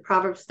quote like the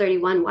Proverbs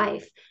 31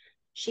 wife,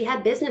 she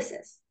had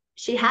businesses.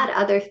 She had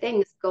other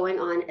things going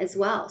on as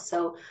well.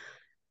 So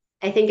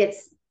I think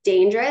it's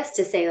dangerous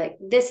to say like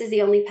this is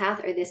the only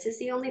path or this is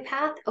the only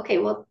path. Okay,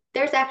 well,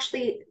 there's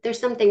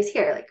some things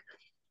here. Like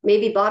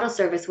maybe bottle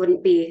service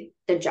wouldn't be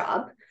the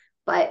job,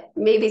 but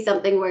maybe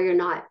something where you're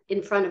not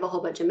in front of a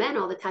whole bunch of men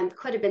all the time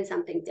could have been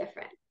something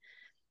different.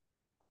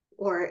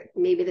 Or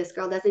maybe this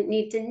girl doesn't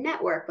need to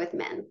network with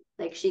men,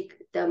 like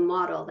the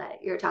model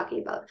that you're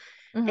talking about.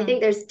 I Mm-hmm.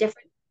 think there's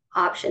different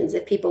options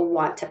if people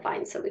want to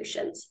find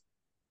solutions.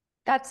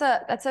 That's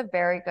a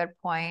very good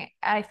point.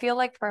 And I feel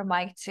like for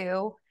Mike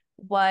too,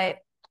 what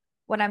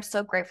I'm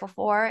so grateful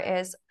for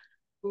is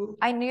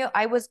I knew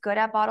I was good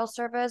at bottle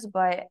service,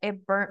 but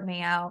it burnt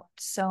me out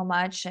so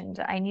much. And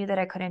I knew that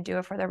I couldn't do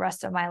it for the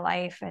rest of my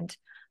life. And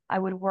I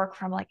would work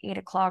from like 8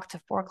 o'clock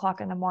to 4 o'clock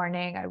in the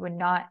morning.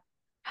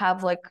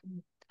 Have like,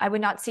 I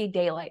would not see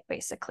daylight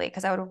basically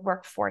because I would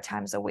work 4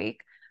 times a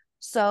week.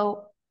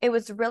 So it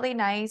was really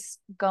nice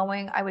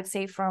going, I would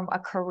say, from a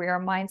career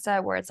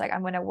mindset where it's like,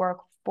 I'm going to work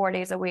 4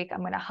 days a week, I'm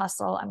going to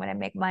hustle, I'm going to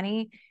make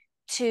money,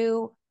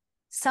 to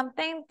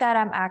something that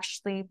I'm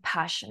actually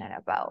passionate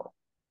about,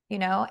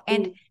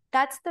 and Mm.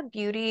 that's the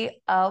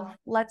beauty of,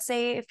 let's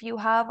say, if you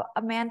have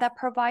a man that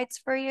provides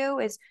for you,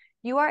 is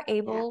you are Yeah.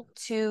 able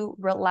to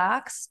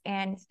relax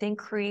and think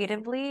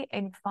creatively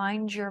and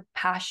find your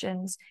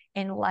passions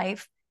in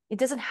life. It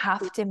doesn't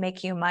have to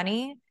make you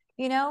money,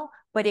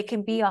 but it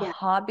can be a Yeah.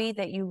 hobby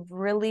that you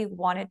really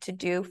wanted to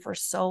do for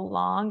so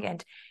long,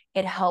 and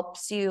it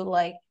helps you,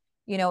 like,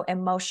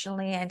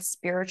 emotionally and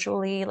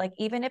spiritually. Like,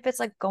 even if it's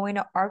like going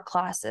to art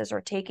classes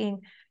or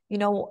taking,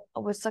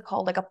 what's it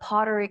called, like a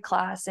pottery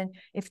class. And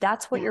if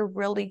that's what Yeah. you're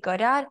really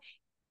good at,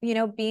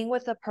 being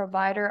with a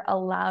provider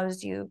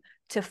allows you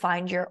to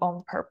find your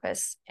own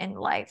purpose in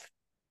life.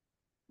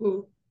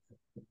 Mm.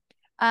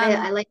 I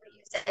Um, like what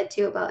you said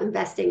too about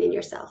investing in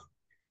yourself,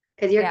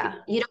 because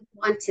yeah. you don't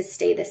want to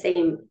stay the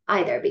same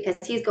either, because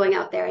he's going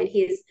out there and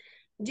he's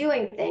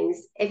doing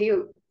things. If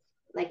you,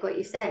 like what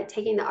you said,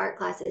 taking the art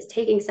classes,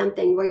 taking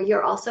something where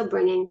you're also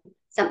bringing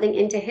something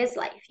into his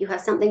life, you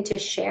have something to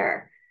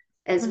share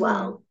as Hmm.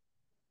 well.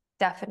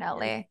 Yeah.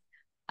 Definitely.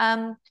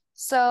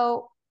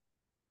 So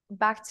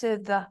back to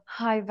the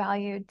high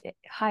value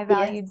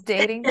Yes.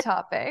 dating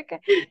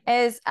topic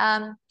is,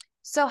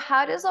 so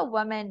how does a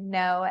woman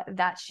know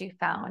that she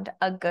found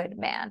a good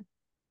man?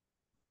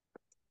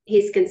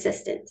 He's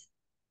consistent.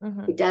 He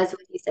Hmm. does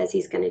what he says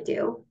he's going to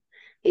do.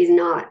 He's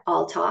not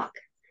all talk.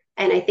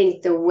 And I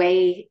think the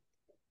way,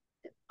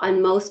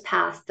 on most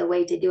paths, the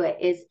way to do it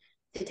is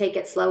to take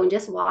it slow and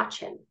just watch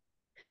him.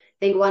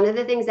 I think one of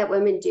the things that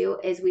women do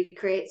is we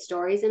create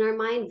stories in our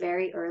mind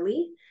very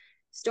early,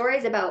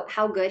 stories about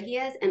how good he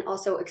is and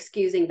also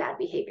excusing bad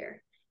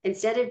behavior,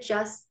 instead of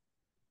just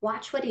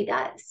watch what he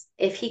does.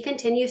 If he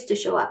continues to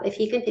show up, if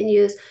he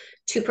continues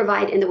to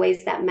provide in the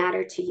ways that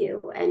matter to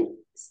you, and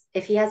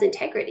if he has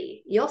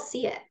integrity, you'll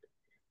see it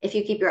if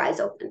you keep your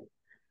eyes open.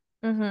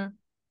 Hmm. Yeah.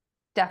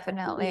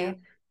 Definitely.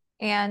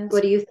 And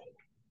What do you think?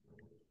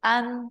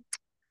 um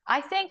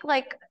I think,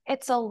 like,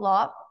 it's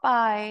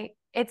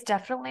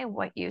definitely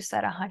what you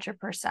said,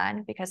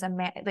 100%, because a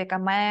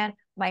man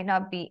might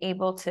not be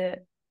able to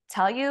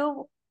tell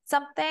you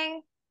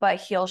something, but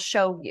he'll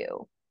show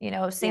you,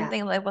 same Yeah.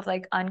 thing like with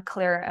like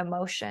unclear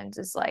emotions.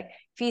 Is like,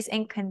 if he's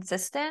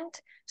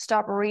inconsistent,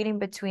 stop reading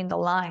between the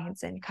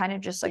lines and kind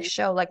of just like Yeah.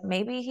 show, like,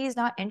 maybe he's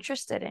not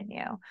interested in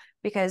you,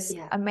 because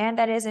Yeah. a man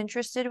that is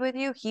interested with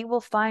you, he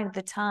will find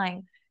the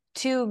time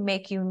to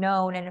make you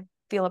known and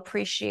feel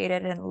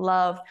appreciated and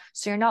loved.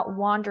 So you're not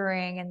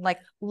wandering and like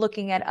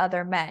looking at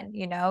other men,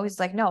 He's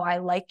like, no, I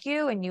like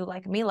you and you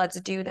like me. Let's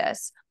do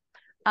this.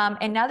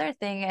 Another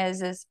thing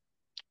is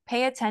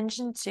pay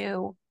attention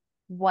to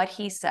what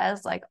he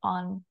says, like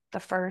on the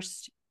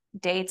first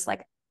dates.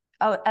 Like,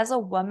 oh, as a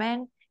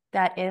woman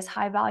that is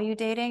high value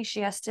dating,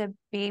 she has to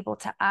be able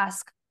to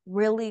ask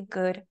really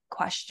good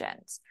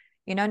questions.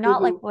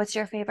 Not like, Mm-hmm. what's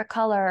your favorite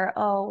color?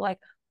 Oh, like,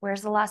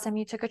 where's the last time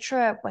you took a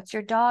trip? What's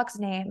your dog's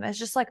name? It's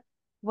just like,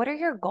 what are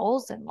your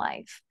goals in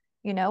life?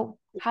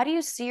 How do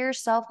you see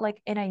yourself like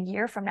in a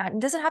year from now? It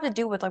doesn't have to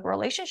do with like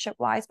relationship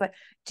wise, but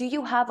do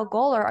you have a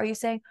goal, or are you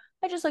saying,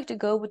 I just like to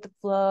go with the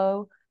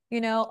flow?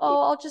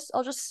 Oh,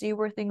 I'll just see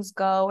where things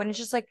go. And it's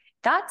just like,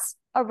 that's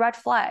a red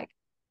flag,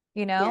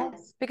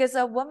 Yes. because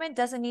a woman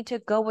doesn't need to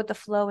go with the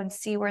flow and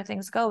see where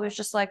things go. It's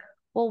just like,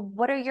 well,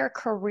 what are your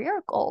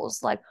career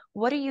goals? Like, Yeah.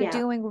 what are you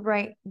doing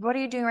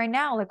right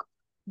now? Like,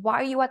 why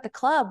are you at the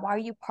club? Why are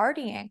you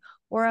partying?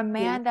 Or a Yeah.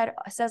 man that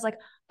says, like,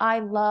 I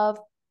love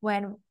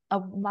when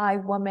my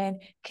woman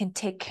can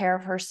take care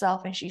of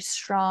herself and she's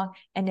strong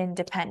and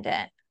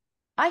independent.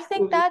 I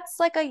think Mm-hmm. that's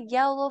like a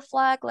yellow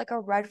flag, like a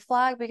red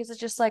flag, because it's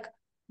just like,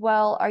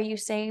 well, are you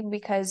saying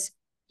because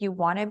you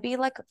want to be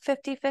like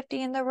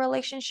 50-50 in the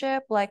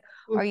relationship? Like,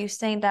 are you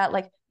saying that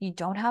like you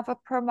don't have a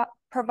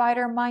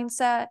provider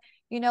mindset?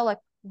 Like,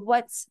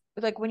 what's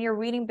like, when you're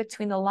reading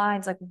between the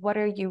lines, like, what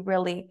are you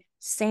really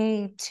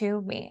saying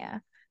to me?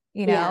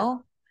 You Yeah.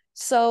 know?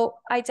 So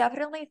I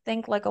definitely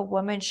think like a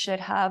woman should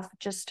have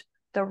just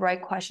the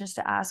right questions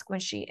to ask when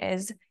she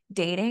is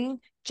dating,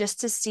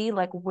 just to see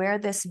like where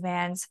this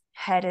man's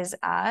head is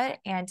at,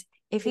 and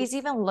if he's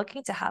even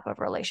looking to have a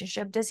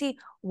relationship. Does he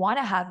want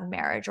to have a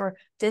marriage, or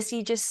does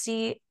he just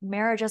see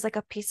marriage as like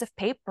a piece of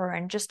paper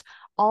and just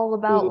all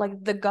about Mm-hmm.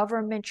 like the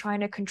government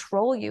trying to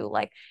control you?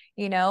 Like,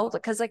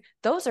 because like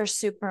those are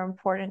super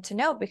important to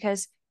know,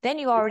 because then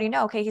you already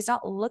know, okay, he's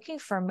not looking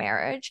for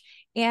marriage.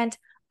 And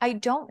I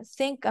don't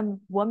think a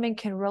woman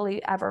can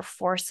really ever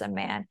force a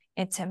man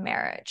into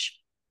marriage,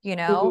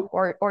 Mm-hmm.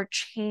 or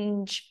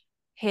change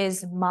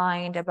his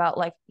mind about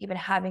like even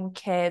having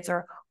kids,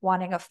 or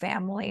wanting a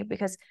family,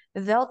 because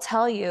they'll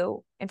tell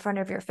you in front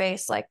of your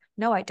face, like,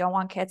 no, I don't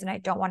want kids and I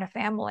don't want a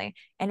family.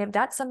 And if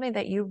that's something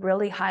that you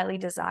really highly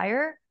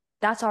desire,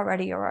 that's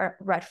already a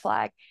red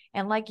flag.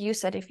 And like you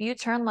said, if you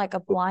turn like a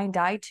blind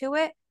eye to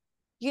it,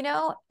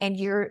 and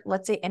you're,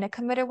 let's say, in a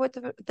committed with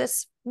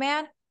this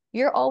man,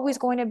 you're always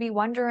going to be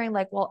wondering,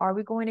 like, well, are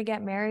we going to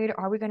get married?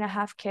 Are we going to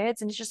have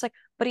kids? And it's just like,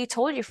 but he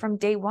told you from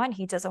day one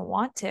he doesn't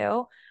want to.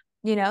 So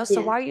Yes.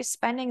 why are you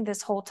spending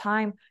this whole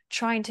time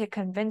trying to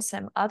convince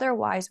him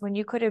otherwise, when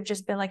you could have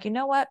just been like, you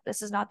know what,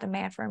 this is not the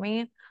man for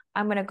me.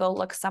 I'm going to go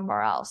look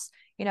somewhere else.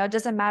 It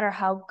doesn't matter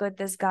how good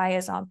this guy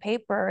is on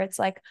paper. It's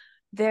like,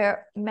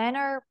 men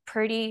are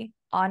pretty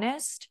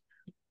honest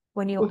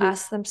when you Mm-hmm.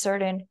 ask them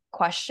certain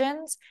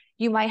questions.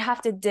 You might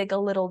have to dig a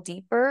little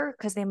deeper,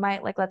 because they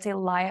might, like, let's say,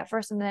 lie at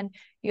first, and then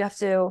you have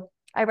to.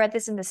 I read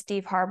this in the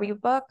Steve Harvey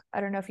book.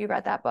 I don't know if you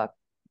read that book,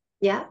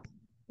 Yeah.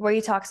 where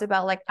he talks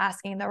about like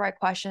asking the right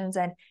questions,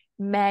 and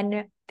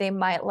men, they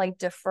might like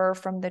defer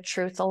from the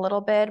truth a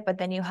little bit, but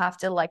then you have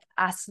to like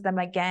ask them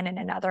again in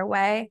another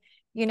way,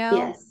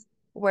 Yes.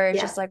 where it's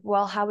Yeah. just like,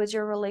 well, how is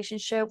your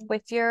relationship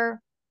with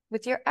your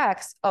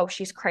ex? Oh,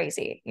 she's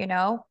crazy.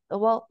 Well,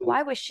 Mm-hmm.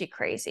 why was she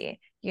crazy?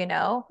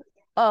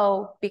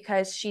 Oh,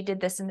 because she did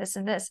this and this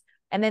and this.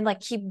 And then like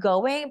keep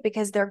going,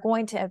 because they're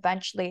going to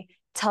eventually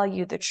tell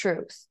you the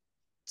truth.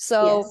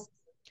 So Yes.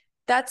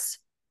 that's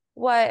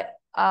what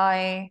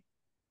I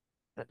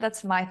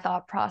that's my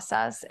thought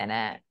process in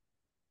it.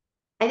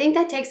 I think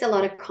that takes a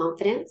lot of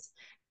confidence.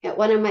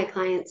 One of my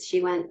clients,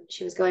 she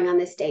was going on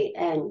this date,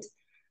 and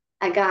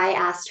a guy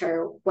asked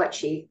her what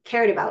she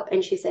cared about.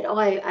 And she said, oh,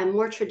 I'm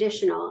more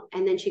traditional.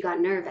 And then she got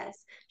nervous.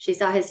 She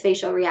saw his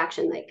facial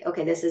reaction, like,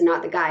 okay, this is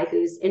not the guy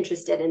who's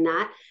interested in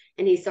that.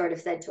 And he sort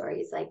of said to her,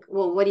 he's like,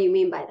 well, what do you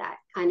mean by that?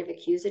 Kind of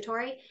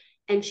accusatory.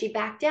 And she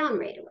backed down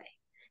right away.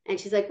 And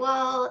she's like,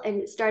 well,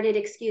 and started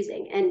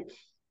excusing. And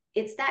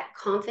it's that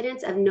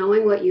confidence of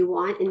knowing what you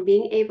want and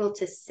being able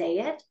to say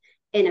it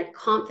in a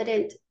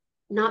confident,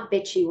 not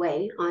bitchy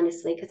way,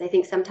 honestly, because I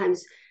think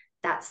sometimes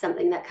that's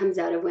something that comes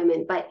out of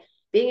women, but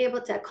being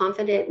able to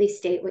confidently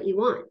state what you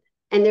want.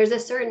 And there's a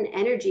certain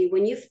energy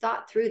when you've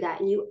thought through that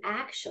and you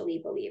actually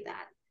believe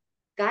that.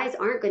 Guys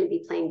aren't going to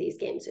be playing these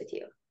games with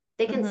you.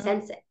 They can Mm-hmm.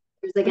 sense it.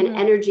 There's like an Mm-hmm.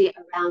 energy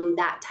around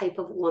that type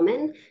of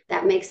woman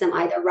that makes them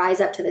either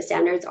rise up to the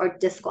standards or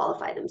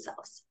disqualify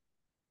themselves.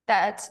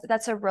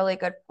 That's a really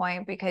good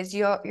point, because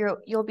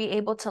you'll be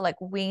able to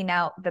like wean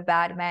out the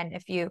bad men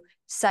if you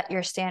set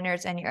your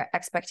standards and your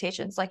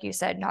expectations, like you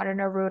said, not in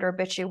a rude or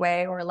bitchy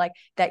way, or like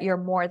that you're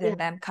more Yeah. than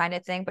them kind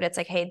of thing. But it's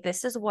like, hey,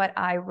 this is what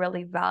I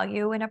really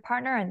value in a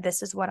partner, and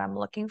this is what I'm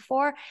looking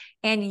for.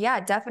 And yeah,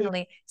 Yeah.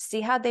 definitely see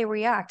how they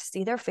react,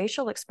 see their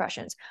facial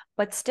expressions,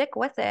 but stick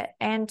with it.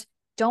 And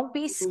don't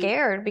be Mm-hmm.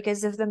 scared,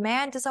 because if the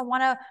man doesn't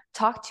want to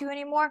talk to you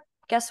anymore,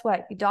 guess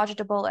what? You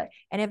dodged a bullet.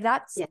 And if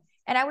that's Yeah.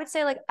 and I would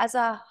say, like, as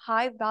a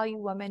high value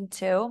woman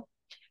too,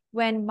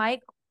 when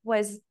Mike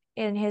was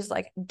in his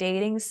like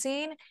dating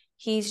scene,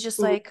 he's just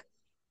Mm-hmm. like,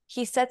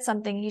 he said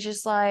something. He's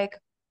just like,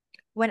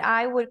 when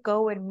I would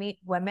go and meet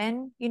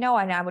women,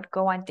 and I would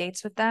go on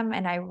dates with them,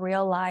 and I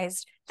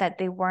realized that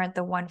they weren't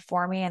the one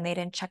for me and they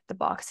didn't check the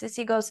boxes,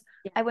 he goes,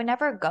 Yeah. I would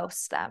never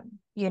ghost them.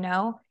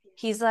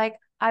 He's like,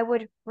 I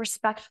would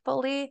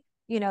respectfully,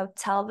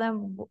 tell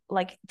them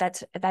like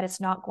that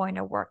it's not going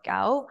to work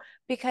out,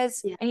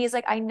 because, Yeah. and he's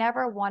like, I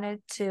never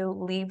wanted to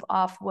leave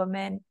off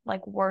women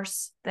like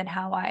worse than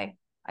how I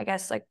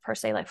guess like per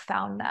se like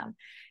found them.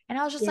 And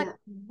I was just like, Yeah.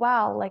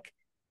 wow, like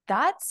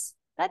that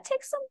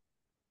takes some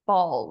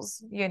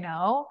balls.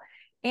 And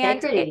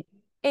Integrity.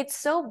 it's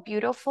so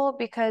beautiful,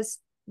 because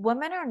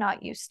women are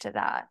not used to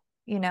that,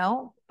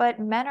 but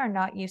men are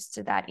not used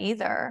to that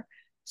either.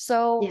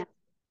 So Yeah.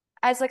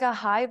 as like a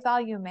high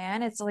value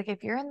man, it's like,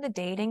 if you're in the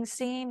dating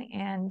scene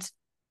and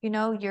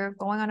you're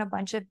going on a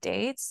bunch of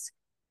dates,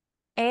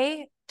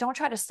 don't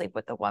try to sleep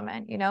with the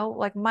woman.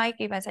 Like Mike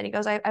even said, he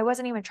goes, I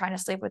wasn't even trying to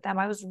sleep with them.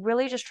 I was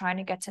really just trying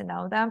to get to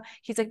know them.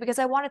 He's like, because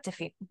I wanted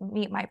to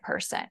meet my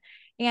person.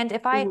 And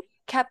if I Mm-hmm.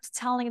 kept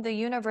telling the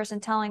universe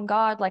and telling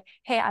God, like,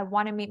 hey, I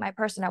want to meet my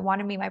person, I want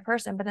to meet my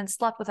person, but then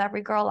slept with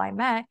every girl I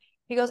met,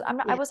 he goes, I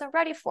Yeah. wasn't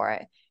ready for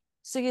it.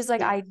 So he's like,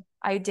 Yeah.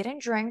 I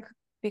didn't drink,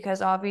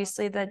 because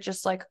obviously that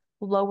just like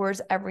lowers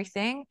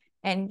everything.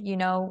 And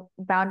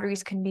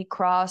boundaries can be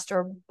crossed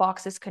or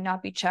boxes could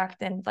not be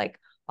checked. And like,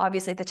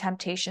 obviously the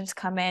temptations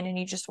come in and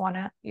you just want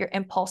to, your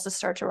impulses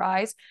start to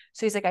rise.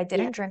 So he's like, I Yeah.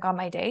 didn't drink on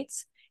my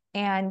dates.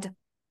 And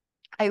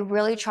I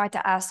really tried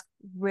to ask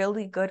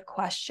really good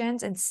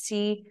questions and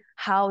see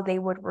how they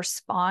would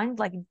respond,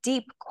 like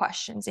deep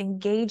questions,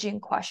 engaging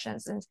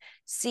questions, and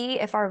see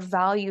if our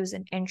values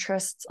and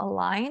interests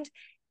aligned.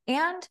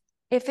 And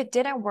if it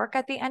didn't work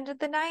at the end of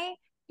the night,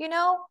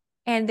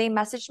 and they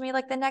messaged me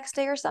like the next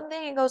day or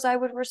something, and goes, I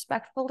would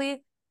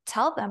respectfully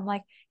tell them,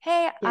 like,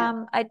 hey,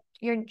 Yeah.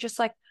 you're just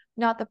like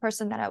not the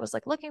person that I was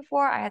like looking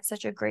for. I had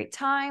such a great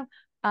time.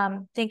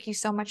 Thank you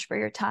so much for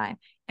your time.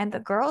 And the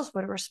girls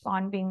would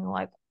respond being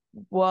like,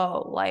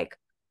 whoa, like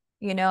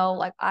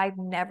I've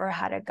never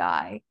had a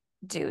guy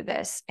do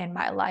this in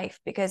my life,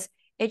 because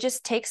it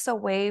just takes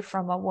away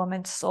from a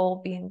woman's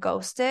soul being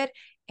ghosted.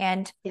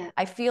 And Yeah.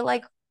 I feel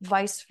like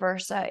vice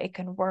versa, it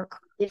can work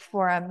Yeah.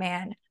 for a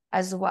man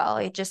as well.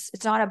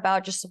 It's not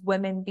about just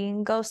women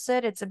being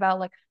ghosted. It's about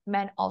like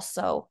men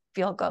also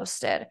feel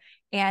ghosted.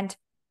 And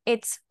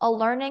it's a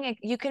learning,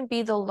 you can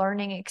be the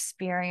learning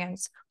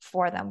experience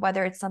for them,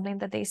 whether it's something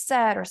that they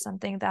said or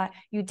something that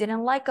you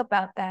didn't like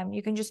about them.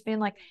 You can just be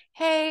like,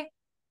 hey,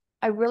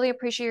 I really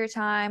appreciate your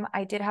time.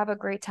 I did have a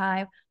great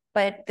time,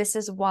 but this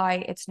is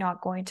why it's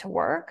not going to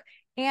work.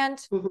 And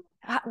Mhm.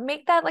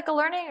 make that like a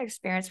learning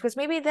experience, because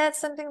maybe that's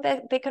something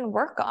that they can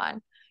work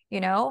on,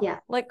 Yeah.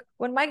 Like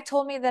when Mike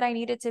told me that I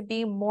needed to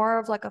be more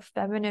of like a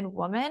feminine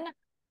woman,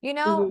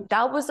 Hmm.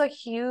 that was a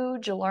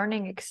huge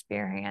learning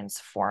experience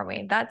for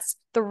me. That's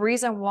the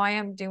reason why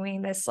I'm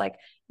doing this like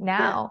Yeah.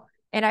 now.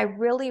 And I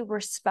really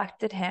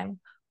respected him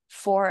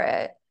for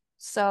it.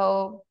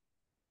 So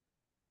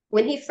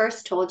When he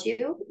first told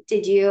you,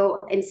 did you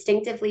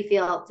instinctively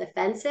feel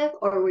defensive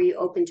or were you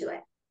open to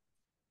it?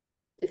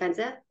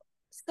 Defensive?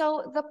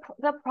 So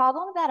the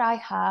problem that I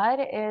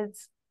had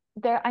is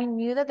there I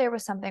knew that there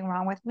was something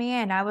wrong with me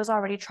and I was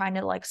already trying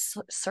to like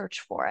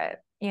search for it.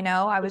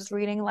 I was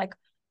reading like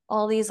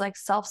all these like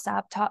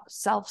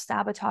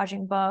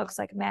self-sabotaging books,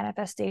 like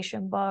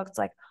manifestation books,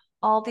 like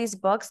all these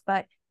books,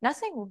 but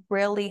nothing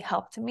really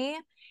helped me.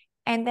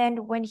 And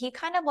then when he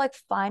kind of like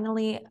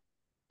finally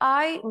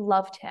I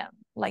loved him.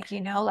 Like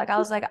I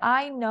was like,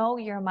 I know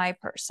you're my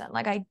person.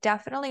 Like I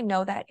definitely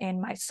know that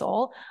in my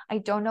soul. I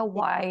don't know Yeah.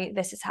 why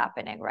this is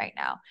happening right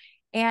now.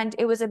 And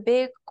it was a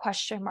big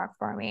question mark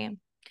for me.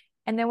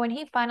 And then when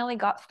he finally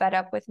got fed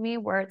up with me,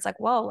 where it's like,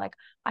 whoa, like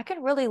I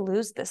could really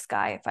lose this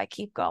guy if I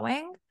keep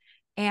going.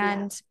 Yeah.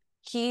 And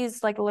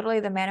he's like literally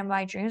the man of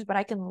my dreams, but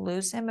I can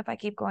lose him if I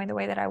keep going the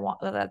way that I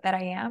want, that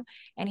I am.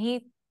 And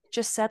he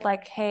just said,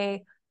 like,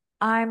 hey,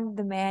 I'm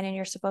the man and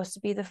you're supposed to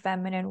be the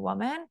feminine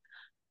woman.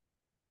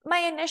 My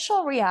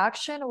initial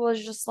reaction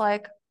was just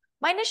like,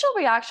 my initial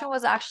reaction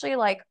was actually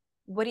like,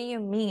 what do you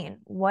mean?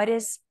 What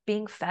is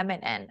being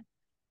feminine?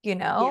 You Yeah.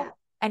 know?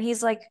 And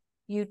he's like,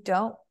 you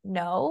don't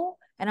know?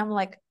 And I'm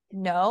like,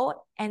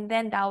 no. And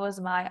then that was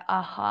my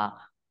aha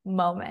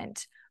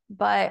moment.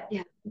 But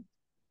Yeah.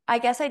 I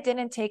guess I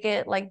didn't take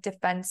it like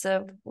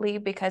defensively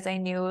because I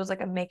knew it was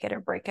like a make it or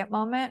break it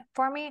moment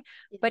for me.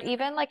 But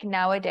even like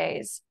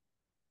nowadays,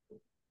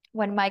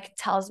 when Mike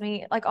tells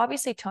me, like,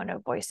 obviously, tone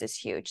of voice is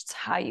huge. It's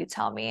how you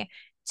tell me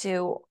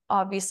to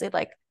obviously,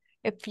 like,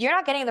 if you're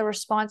not getting the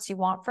response you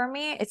want from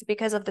me, it's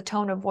because of the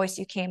tone of voice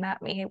you came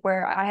at me,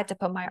 where I had to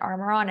put my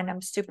armor on and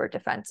I'm super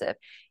defensive.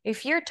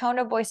 If your tone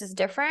of voice is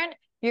different,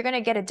 you're going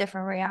to get a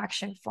different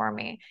reaction for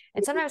me.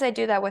 And Mhm. sometimes I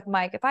do that with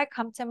Mike. If I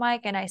come to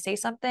Mike and I say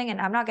something and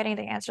I'm not getting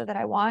the answer that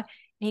I want,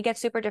 and he gets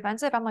super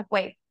defensive, I'm like,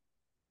 wait,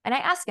 and I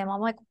asked him,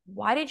 I'm like,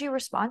 why did you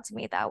respond to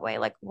me that way?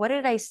 Like, what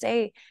did I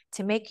say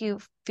to make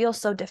you feel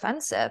so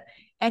defensive?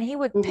 And he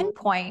would Mhm.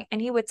 pinpoint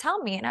and he would tell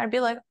me, and I'd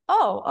be like,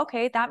 oh,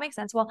 okay, that makes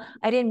sense. Well,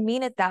 I didn't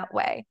mean it that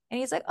way. And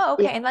he's like, oh,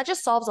 okay. Yeah. And that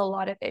just solves a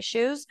lot of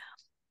issues.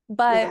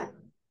 But, Yeah.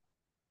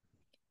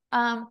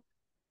 um,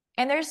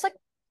 and there's like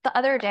the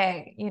other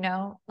day,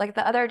 like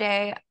the other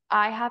day,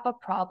 I have a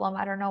problem.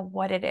 I don't know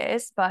what it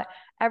is, but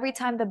every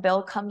time the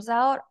bill comes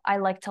out, I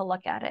like to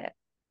look at it,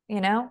 you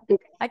know? Okay.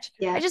 I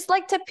Yeah. just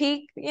like to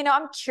peek,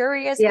 I'm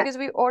curious Yeah. because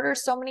we order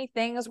so many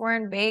things. We're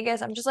in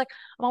Vegas. I'm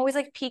always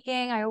like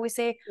peeking. Yeah.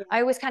 I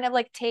always kind of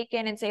like take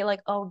in and say like,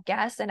 oh,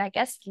 guess. And I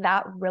guess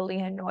that really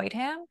annoyed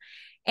him.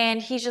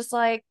 And he's just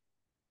like,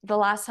 the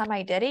last time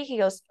I did it, he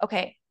goes,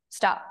 okay,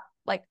 stop.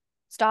 Like,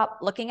 stop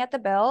looking at the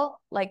bill.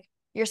 Like,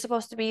 you're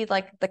supposed to be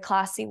like the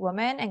classy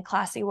woman, and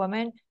classy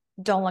women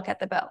don't look at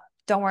the bill.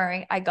 Don't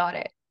worry, I got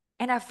it.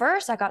 And at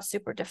first, I got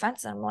super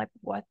defensive. I'm like,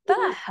 what the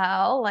Mhm.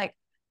 hell? Like,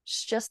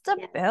 it's just a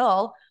Yeah.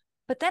 bill.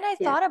 But then I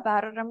Yeah. thought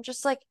about it. I'm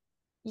just like,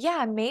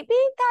 yeah, maybe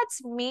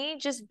that's me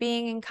just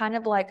being in kind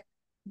of like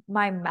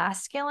my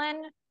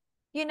masculine,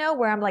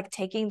 where I'm like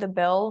taking the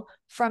bill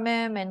from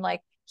him and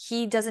like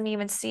he doesn't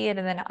even see it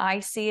and then I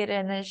see it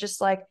and then it's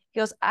just like he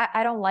goes,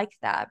 I don't like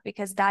that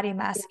because that Yeah.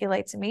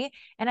 emasculates me.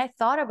 And I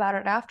thought about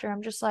it after.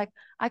 I'm just like,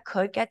 I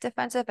could get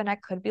defensive and I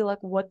could be like,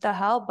 what the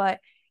hell? But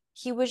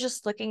he was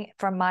just looking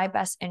for my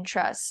best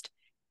interest,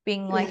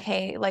 being like, Yeah.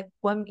 hey, like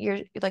when you're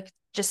like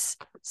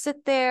just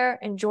sit there,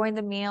 enjoying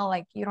the meal,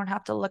 like you don't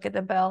have to look at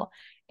the bill.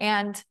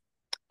 And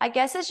I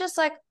guess it's just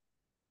like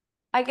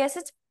I guess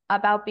it's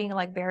about being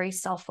like very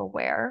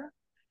self-aware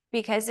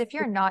because if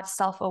you're not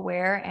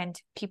self-aware and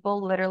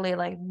people literally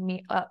like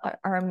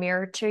are a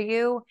mirror to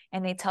you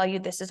and they tell you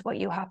this is what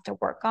you have to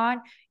work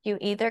on, you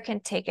either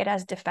can take it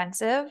as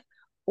defensive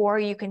or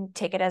you can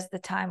take it as the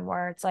time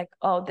where it's like,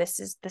 oh, this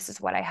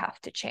is what I have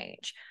to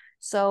change.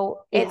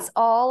 So Yeah. it's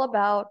all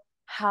about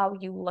how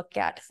you look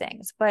at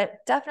things. But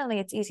definitely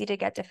it's easy to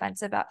get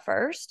defensive at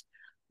first.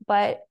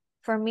 But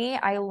for me,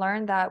 I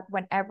learned that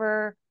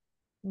whenever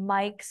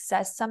Mike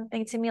says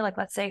something to me, like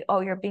let's say,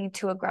 oh, you're being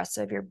too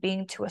aggressive, you're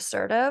being too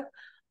assertive,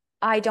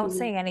 I don't Mhm.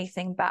 say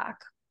anything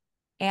back.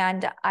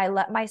 And I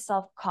let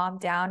myself calm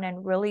down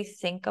and really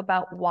think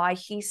about why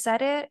he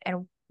said it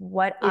and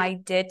what Yeah. I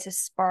did to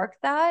spark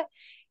that.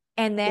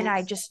 And then Yes.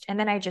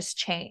 I just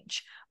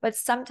change. But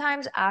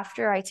sometimes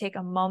after I take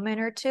a moment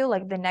or two,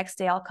 like the next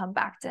day I'll come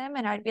back to him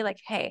and I'd be like,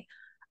 hey,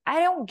 I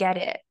don't get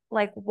it.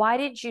 Like, why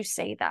did you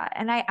say that?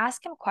 And I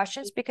ask him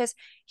questions because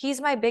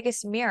he's my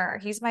biggest mirror.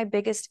 He's my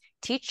biggest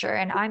teacher,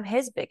 and I'm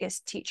his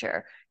biggest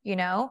teacher, you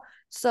know?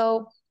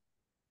 So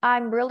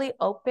I'm really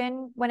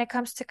open when it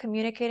comes to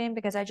communicating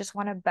because I just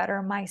want to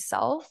better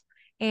myself.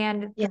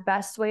 And the Yeah.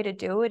 best way to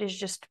do it is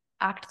just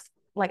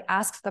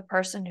ask the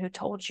person who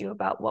told you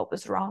about what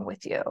was wrong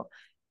with you,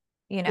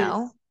 you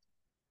know? Yes.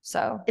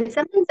 So, And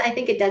sometimes I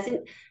think it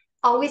doesn't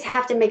always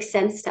have to make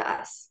sense to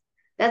us.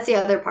 That's the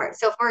other part.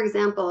 So, for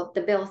example,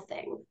 the bill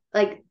thing,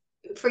 like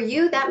for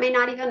you, that may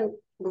not even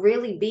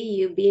really be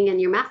you being in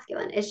your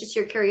masculine. It's just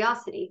your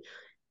curiosity.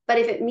 But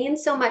if it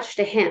means so much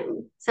to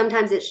him,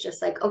 sometimes it's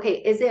just like, okay,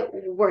 is it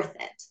worth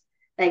it?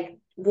 Like,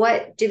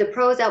 what do the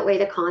pros outweigh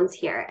the cons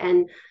here?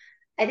 And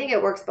I think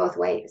it works both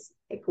ways.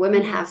 Like,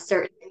 women mhm, have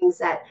certain things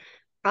that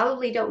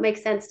probably don't make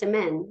sense to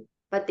men,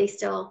 but they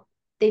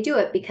do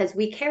it because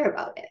we care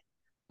about it.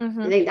 I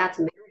mhm. think that's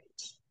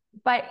marriage.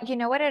 But you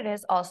know what it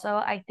is also?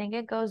 I think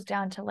it goes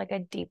down to like a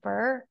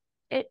deeper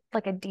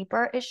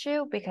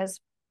issue because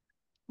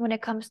when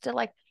it comes to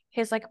like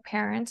his like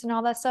parents and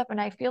all that stuff, and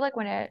I feel like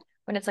when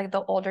it's like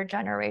the older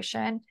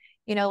generation,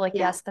 like Yeah,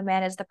 yes, the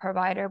man is the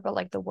provider, but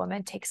like the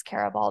woman takes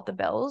care of all the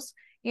bills,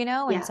 and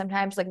yeah,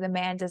 sometimes like the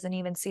man doesn't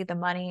even see the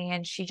money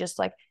and she just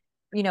like,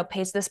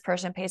 pays this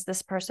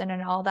person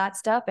and all that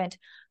stuff. And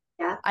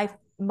yeah. I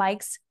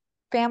Mike's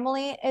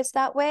family is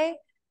that way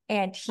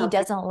and he Okay.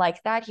 doesn't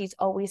like that. He's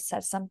always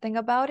said something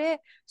about it.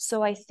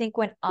 So I think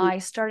when Mm, I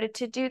started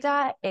to do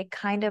that, it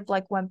kind of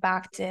like went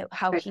back to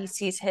how he trigger.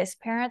 sees his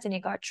parents and he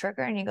got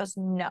triggered and he goes,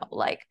 "No,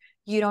 like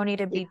you don't need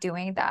to Yeah, be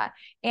doing that."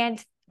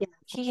 And yeah,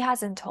 he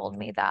hasn't told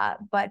me that,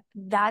 but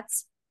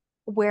that's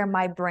where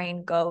my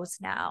brain goes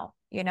now.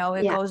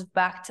 It yeah. goes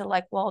back to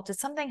like, well, did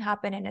something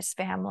happen in his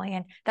family?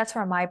 And that's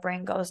where my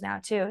brain goes now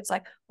too. It's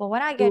like, well,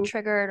 when I get Mm,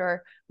 triggered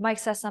or Mike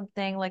says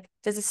something, like,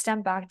 does it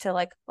stem back to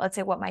like, let's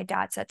say what my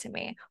dad said to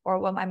me or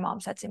what my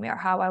mom said to me or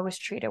how I was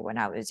treated when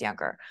I was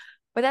younger?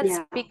 But that's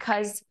yeah,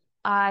 because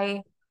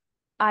I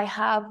I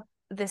have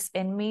this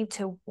in me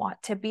to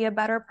want to be a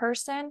better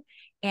person.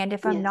 And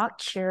if I'm yes. not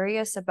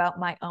curious about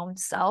my own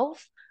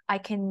self, I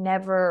can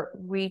never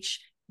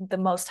reach the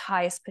most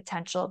highest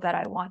potential that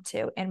I want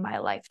to in my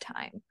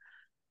lifetime.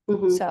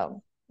 Hmm.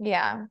 So,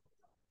 yeah.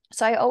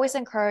 So I always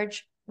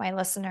encourage my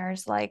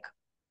listeners, like,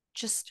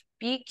 just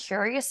be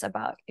curious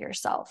about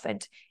yourself.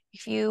 And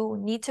if you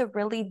need to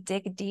really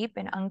dig deep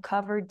and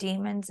uncover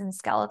demons and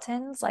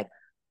skeletons, like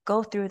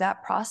go through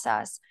that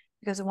process.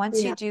 Because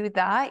once you Yeah. do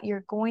that,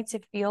 you're going to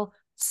feel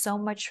so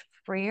much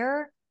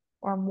freer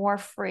or more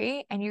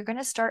free. And you're going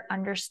to start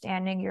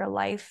understanding your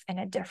life in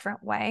a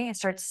different way and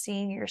start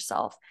seeing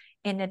yourself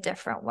in a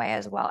different way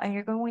as well. And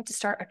you're going to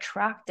start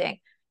attracting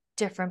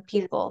different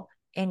Yes. people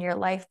in your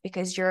life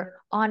because you're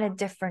on a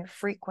different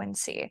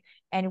frequency.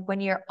 And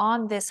when you're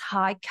on this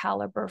high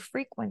caliber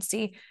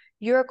frequency,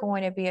 you're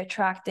going to be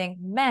attracting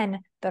men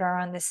that are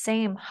on the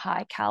same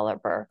high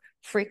caliber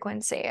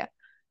frequency.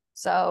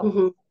 So,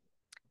 Hmm.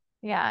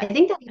 I yeah.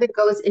 think that even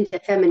goes into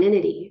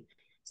femininity.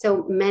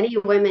 So many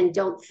women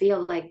don't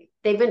feel like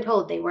they've been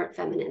told they weren't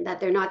feminine, that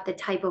they're not the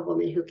type of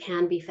woman who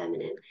can be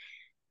feminine.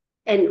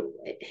 And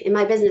in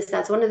my business,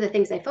 that's one of the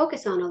things I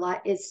focus on a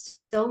lot is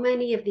so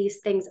many of these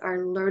things are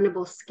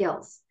learnable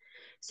skills.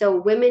 So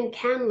women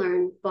can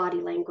learn body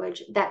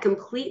language that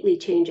completely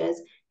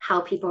changes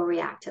how people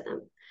react to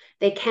them.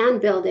 They can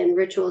build in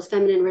rituals,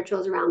 feminine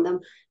rituals around them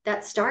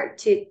that start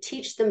to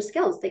teach them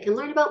skills. They can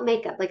learn about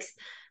makeup, like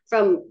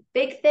from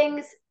big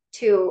things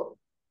to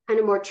kind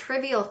of more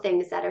trivial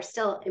things that are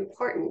still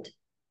important.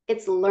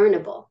 It's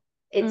learnable.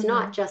 It's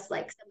not Mm-hmm. just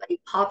like somebody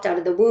popped out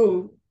of the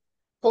womb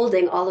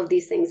holding all of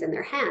these things in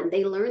their hand.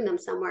 They learn them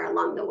somewhere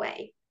along the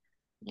way.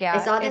 I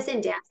Yeah. saw this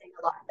in dancing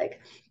a lot. Like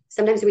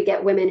sometimes we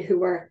get women who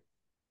were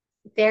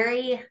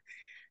very,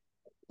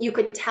 you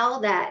could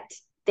tell that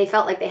they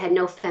felt like they had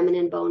no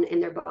feminine bone in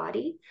their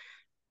body.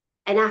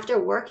 And after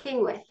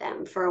working with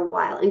them for a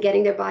while and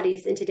getting their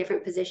bodies into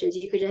different positions,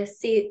 you could just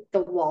see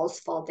the walls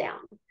fall down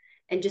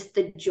and just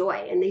the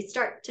joy. And they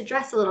start to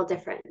dress a little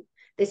different.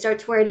 They start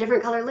to wear a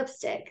different color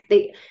lipstick.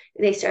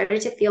 They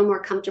started to feel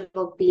more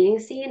comfortable being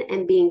seen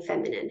and being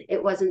feminine.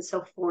 It wasn't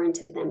so foreign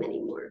to them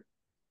anymore.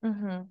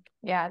 Mm-hmm.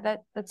 Yeah,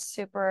 that's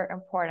super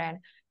important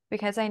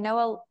because I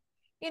know,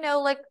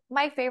 like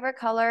my favorite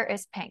color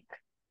is pink.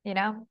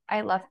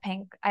 I love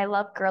pink. I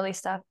love girly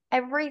stuff.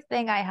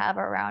 Everything I have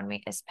around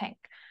me is pink.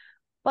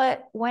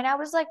 But when I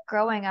was like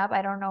growing up,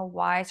 I don't know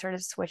why I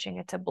started switching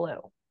it to blue.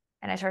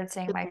 And I started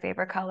saying my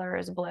favorite color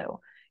is blue,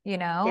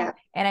 Yeah.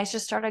 and I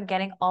just started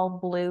getting all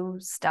blue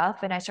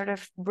stuff. And I started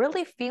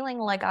really feeling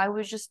like I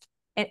was just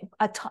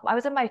I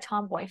was in my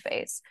tomboy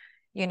phase,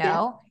 you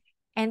Yeah. know?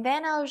 And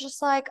then I was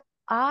just like,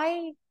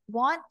 I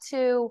want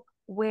to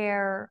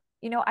wear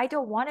I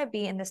don't want to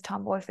be in this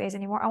tomboy phase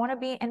anymore. I want to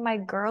be in my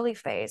girly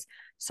phase.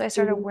 So I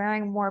started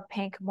wearing more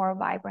pink, more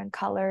vibrant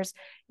colors.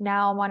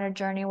 Now I'm on a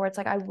journey where it's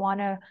like I want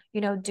to,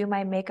 do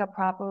my makeup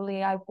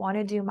properly. I want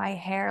to do my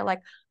hair. Like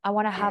I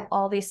want to have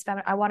all these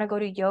I want to go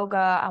to yoga.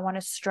 I want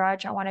to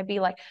stretch. I want to be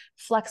like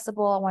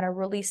flexible. I want to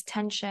release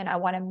tension. I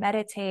want to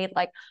meditate.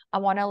 Like I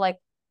want to like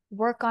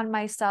work on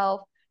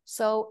myself.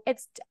 So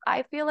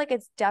I feel like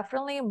it's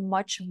definitely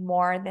much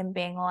more than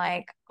being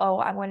like, oh,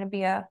 I'm going to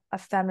be a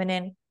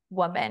feminine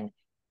woman.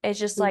 It's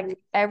just like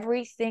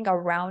everything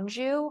around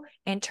you,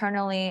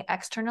 internally,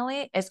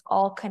 externally, is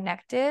all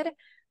connected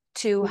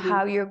to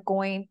how you're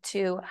going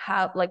to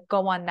have like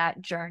go on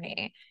that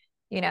journey,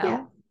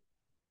 Yeah.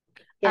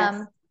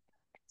 Yes.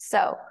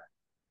 So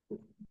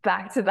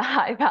back to the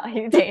high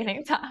value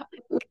dating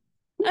topic.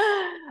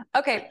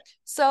 Okay,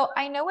 so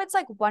I know it's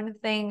like one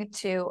thing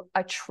to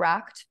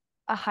attract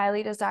a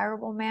highly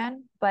desirable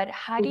man, but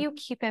how do you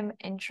keep him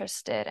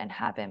interested and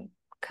have him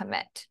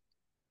commit?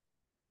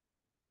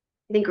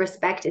 I think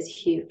respect is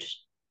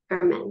huge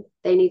for men.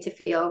 They need to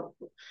feel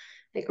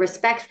like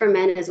respect for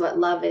men is what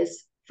love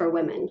is for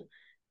women.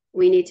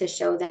 We need to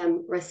show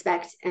them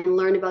respect and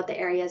learn about the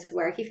areas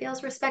where he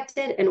feels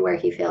respected and where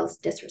he feels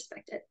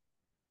disrespected.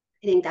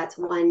 I think that's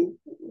one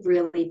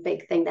really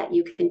big thing that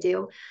you can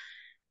do.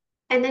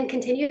 And then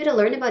continue to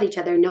learn about each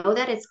other. Know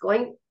that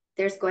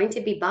there's going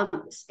to be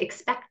bumps,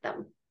 expect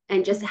them,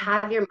 and just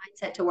have your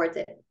mindset towards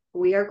it.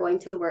 We are going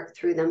to work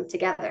through them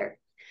together.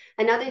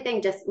 Another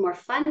thing, just more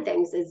fun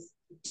things, is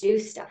do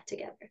stuff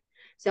together.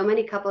 So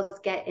many couples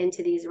get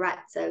into these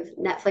ruts of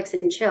Netflix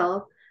and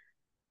chill,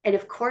 and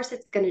of course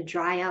it's going to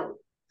dry out.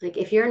 Like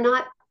if you're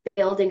not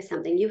building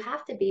something, you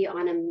have to be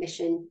on a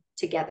mission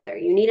together.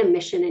 You need a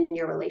mission in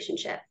your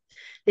relationship.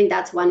 I think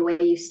that's one way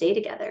you stay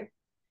together,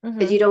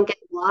 because you don't get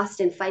lost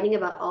in fighting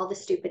about all the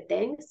stupid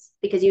things,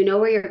 because you know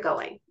where you're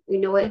going. You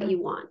know what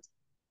you want.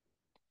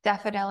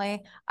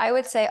 Definitely. I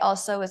would say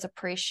also is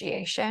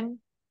appreciation.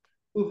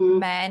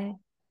 Men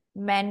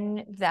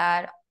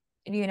that,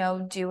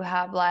 do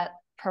have that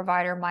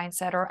provider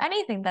mindset or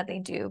anything that they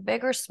do,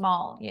 big or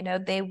small,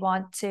 they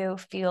want to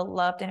feel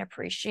loved and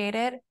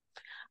appreciated. Yes.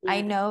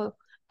 I know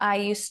I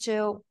used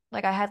to,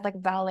 like, I had like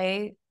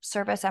valet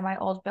service at my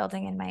old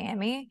building in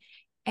Miami,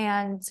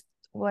 and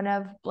one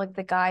of like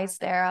the guys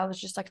there, I was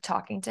just like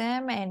talking to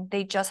him, and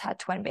they just had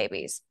twin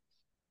babies.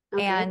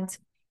 Okay. And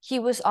he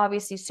was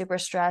obviously super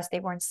stressed. They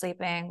weren't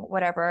sleeping,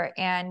 whatever.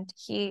 And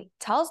he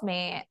tells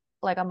me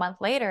like a month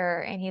later,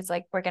 and he's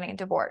like, we're getting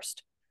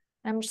divorced.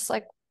 And I'm just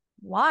like,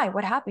 why?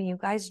 What happened? You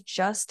guys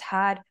just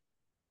had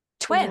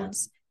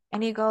twins. Yeah.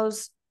 And he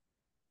goes,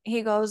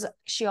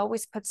 she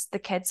always puts the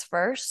kids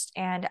first.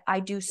 And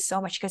I do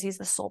so much because he's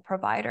the sole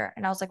provider.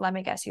 And I was like, let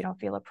me guess, you don't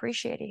feel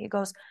appreciated. He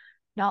goes,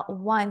 not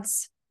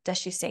once does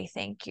she say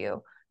thank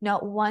you.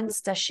 Not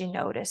once does she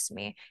notice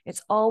me.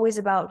 It's always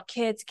about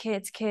kids,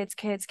 kids, kids,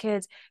 kids,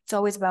 kids. It's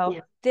always about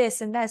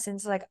this and this. And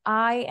it's like,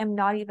 I am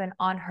not even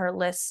on her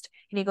list.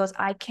 And he goes,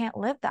 I can't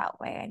live that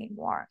way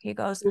anymore. He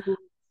goes,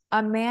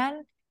 a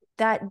man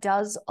that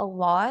does a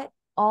lot,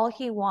 all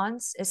he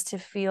wants is to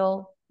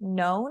feel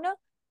known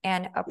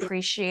and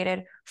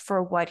appreciated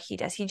for what he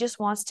does. He just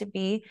wants to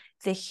be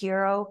the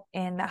hero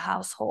in the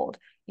household,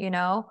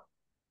 Yeah.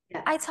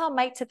 I tell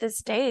Mike to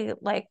this day,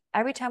 like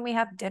every time we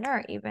have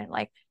dinner, even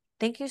like,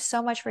 thank you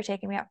so much for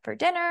taking me out for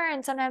dinner.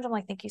 And sometimes I'm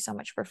like, thank you so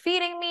much for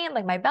feeding me.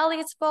 Like my belly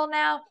is full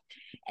now.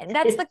 And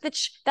that's like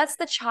that's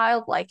the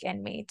childlike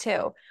in me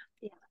too.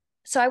 Yeah.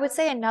 So I would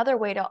say another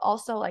way to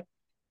also like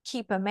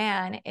keep a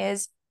man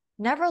is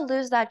never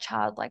lose that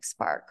childlike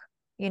spark.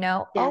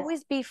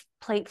 Always be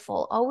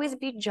playful, always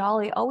be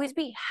jolly, always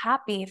be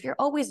happy. If you're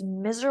always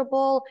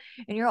miserable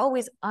and you're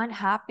always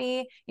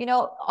unhappy,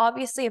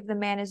 obviously if the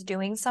man is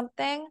doing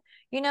something,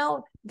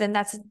 then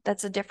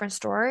that's a different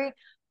story.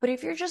 But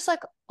if you're just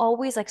like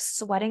always like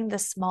sweating the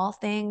small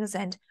things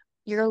and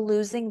you're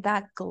losing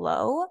that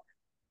glow,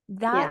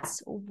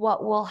 that's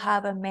what will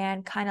have a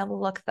man kind of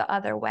look the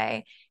other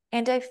way.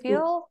 And I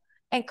feel,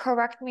 and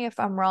correct me if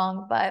I'm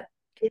wrong, but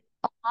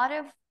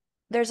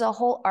there's a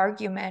whole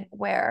argument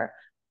where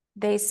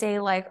they say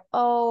like,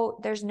 oh,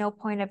 there's no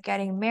point of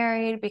getting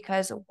married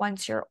because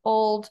once you're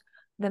old,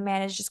 the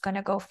man is just going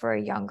to go for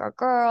a younger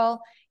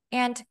girl.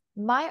 And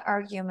my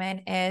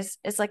argument is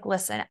like,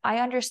 listen, I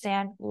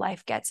understand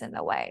life gets in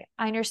the way.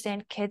 I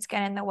understand kids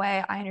get in the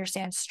way. I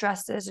understand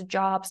stresses,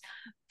 jobs,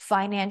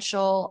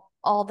 financial,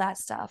 all that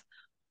stuff.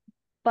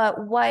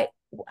 But what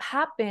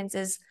happens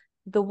is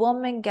the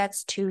woman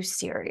gets too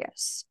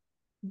serious.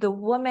 The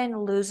woman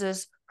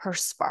loses her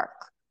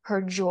spark,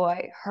 her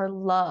joy, her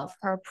love,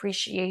 her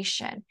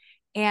appreciation.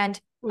 And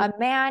a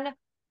man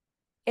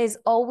is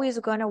always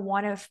going to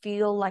want to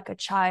feel like a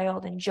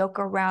child and joke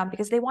around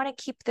because they want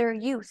to keep their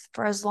youth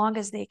for as long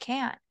as they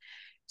can.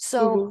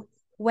 So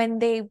when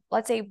they,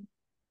 let's say,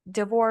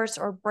 divorce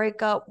or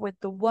break up with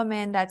the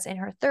woman that's in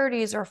her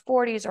 30s or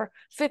 40s or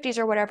 50s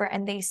or whatever,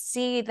 and they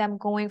see them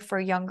going for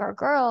younger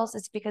girls,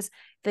 it's because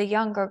the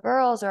younger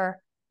girls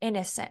are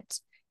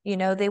innocent. You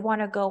know, they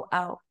want to go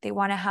out, they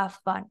want to have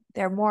fun.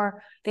 They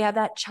have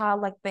that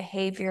childlike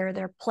behavior.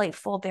 They're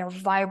playful, they're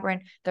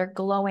vibrant, they're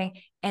glowing.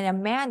 And a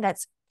man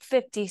that's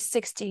 50,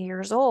 60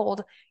 years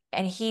old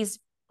and he's,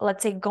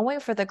 let's say,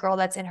 going for the girl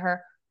that's in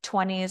her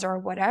 20s or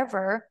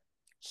whatever,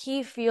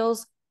 he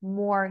feels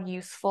more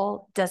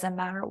youthful, doesn't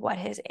matter what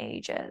his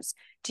age is.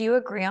 Do you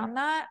agree on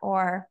that?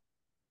 Or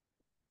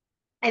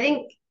I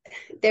think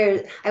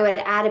I would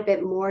add a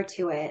bit more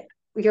to it.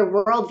 Your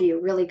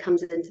worldview really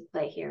comes into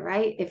play here,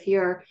 right? If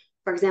you're,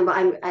 for example,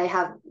 I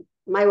have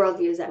my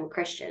worldview is I'm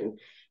Christian.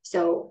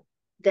 So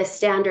the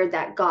standard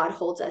that God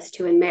holds us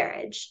to in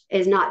marriage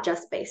is not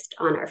just based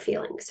on our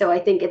feelings. So I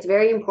think it's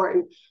very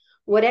important,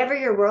 whatever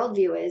your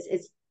worldview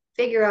is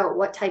figure out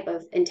what type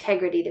of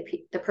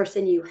integrity the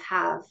person you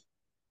have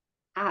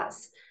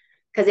has.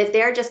 Because if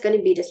they're just going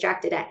to be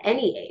distracted at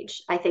any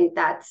age, I think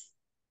that's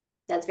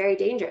very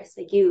dangerous.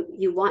 Like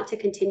you want to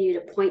continue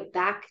to point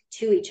back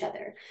to each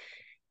other.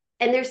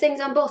 And there's things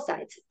on both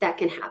sides that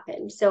can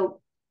happen. So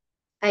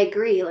I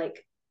agree,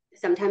 like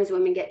sometimes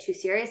women get too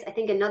serious. I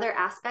think another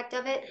aspect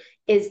of it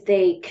is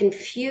they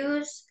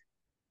confuse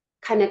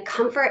kind of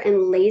comfort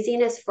and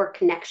laziness for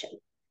connection.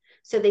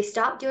 So they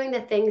stop doing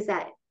the things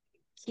that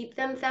keep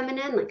them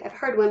feminine. Like I've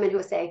heard women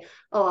who say,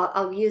 "Oh,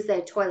 I'll use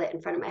the toilet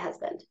in front of my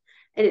husband,"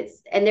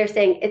 and they're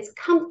saying it's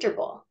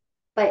comfortable,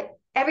 but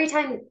every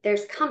time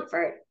there's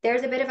comfort,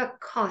 there's a bit of a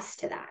cost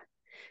to that.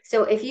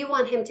 So if you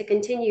want him to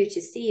continue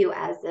to see you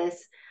as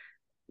this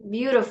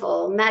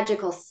beautiful,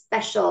 magical,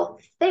 special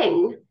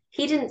thing,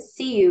 he didn't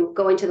see you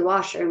going to the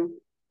washroom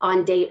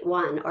on date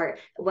one or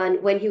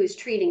when he was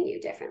treating you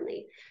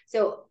differently.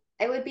 So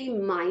I would be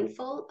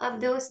mindful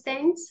of those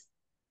things.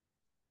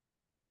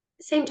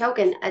 Same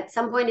token, at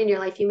some point in your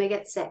life, you may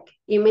get sick.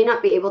 You may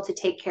not be able to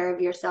take care of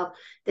yourself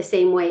the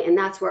same way. And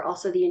that's where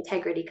also the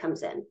integrity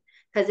comes in.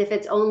 Because if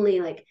it's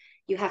only like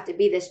you have to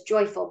be this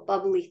joyful,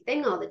 bubbly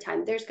thing all the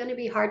time, there's going to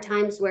be hard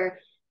times where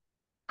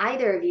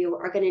either of you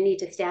are going to need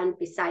to stand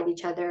beside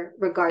each other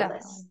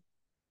regardless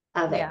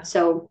definitely. of it. Yeah.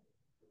 So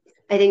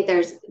I think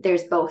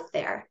there's both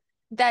there.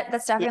 That's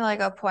Yeah. definitely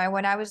like a point.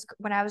 When I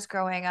was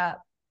growing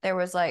up, there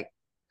was like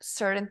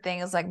certain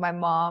things like my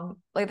mom,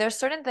 like there's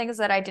certain things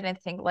that I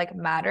didn't think like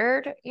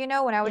mattered, you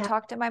know, when I would Yeah.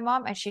 talk to my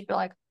mom and she'd be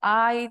like,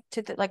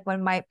 like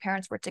when my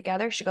parents were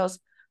together, she goes,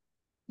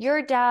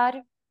 "Your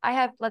dad, I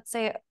have, let's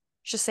say,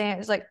 just saying,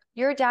 it's like,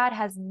 your dad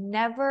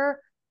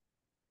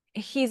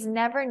he's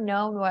never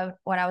known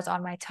when I was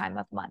on my time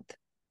of month,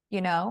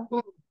 you know?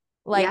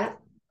 Like Yeah.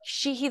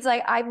 he's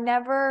like, I've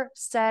never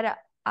said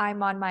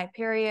I'm on my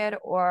period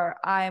or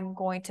I'm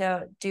going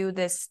to do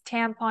this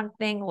tampon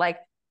thing. Like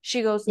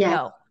she goes, Yeah.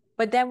 no.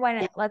 But then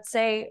Yeah. let's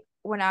say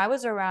when I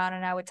was around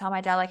and I would tell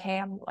my dad, like, hey,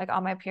 I'm like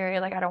on my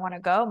period, like I don't want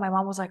to go. My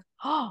mom was like,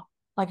 oh,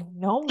 like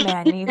no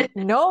man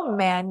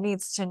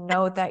needs to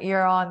know that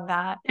you're on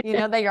that, you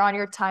know, that you're on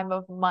your time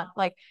of month.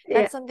 Like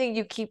Yeah. that's something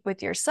you keep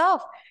with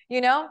yourself,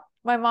 you know?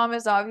 My mom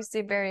is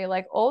obviously very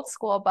like old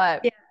school,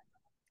 but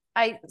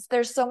Yeah.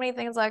 there's so many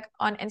things like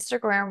on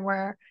Instagram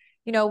where,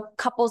 you know,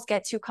 couples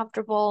get too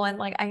comfortable and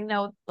like I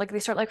know like they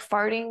start like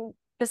farting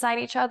beside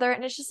each other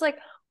and it's just like,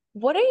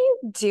 what are you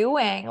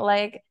doing?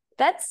 Like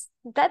that's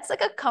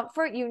like a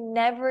comfort you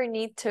never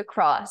need to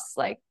cross.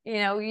 Like, you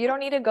know, you don't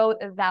need to go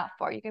that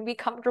far. You can be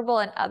comfortable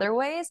in other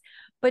ways,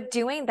 but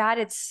doing that,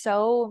 it's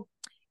so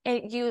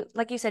you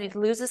like you said, it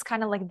loses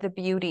kind of like the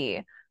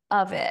beauty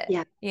of it,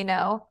 Yeah. you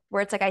know,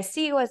 where it's like I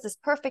see you as this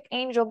perfect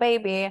angel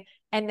baby,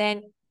 and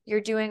then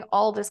you're doing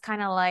all this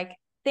kind of like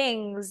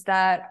things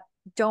that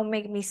don't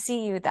make me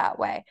see you that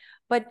way.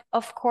 But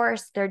of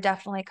course, there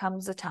definitely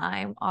comes a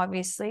time,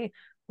 obviously,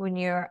 when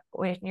you're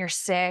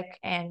sick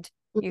and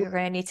Mhm. you're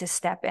going to need to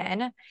step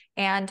in.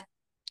 And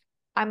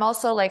I'm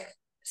also like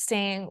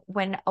saying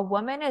when a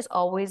woman is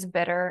always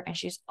bitter and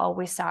she's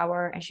always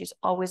sour and she's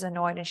always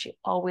annoyed and she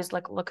always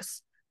like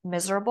looks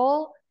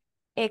miserable,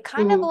 it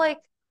kind of Mhm. like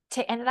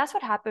and that's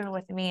what happened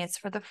with me. It's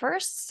for the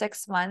first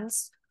 6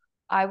 months,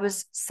 I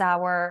was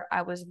sour,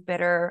 I was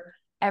bitter.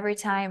 Every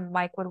time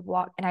Mike would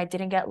walk and I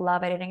didn't get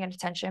love, I didn't get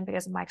attention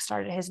because Mike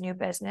started his new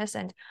business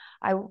and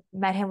I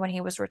met him when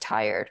he was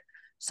retired.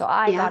 So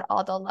I Yeah. got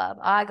all the love.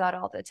 I got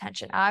all the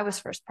attention. I was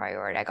first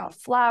priority. I got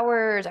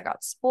flowers. I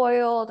got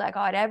spoiled. I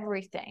got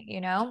everything,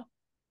 you know?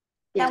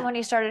 Then Yeah. when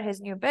he started his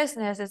new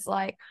business, it's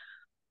like,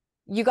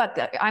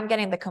 I'm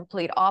getting the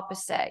complete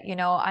opposite. You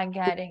know, I'm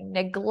getting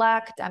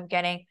neglect.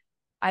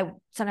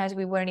 Sometimes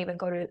we wouldn't even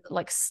go to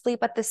like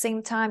sleep at the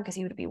same time because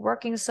he would be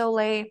working so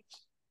late.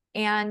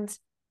 And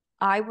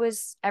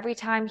every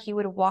time he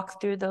would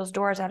walk through those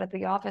doors out of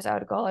the office, I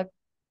would go like,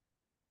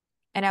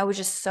 and I was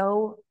just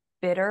so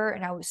bitter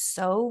and I was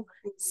so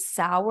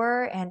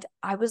sour and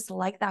I was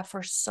like that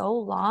for so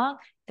long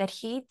that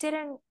he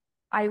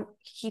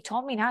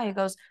told me now, he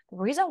goes, the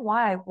reason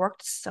why I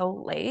worked so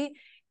late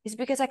is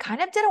because I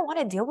kind of didn't want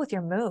to deal with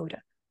your mood,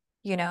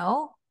 you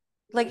know?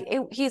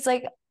 He's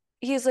like,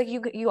 he's like,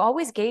 you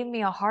always gave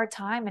me a hard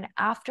time. And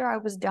after I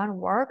was done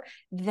work,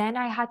 then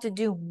I had to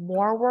do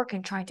more work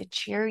and trying to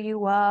cheer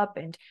you up.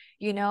 And,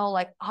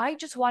 like I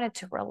just wanted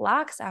to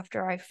relax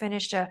after I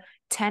finished a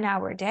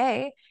 10-hour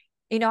day.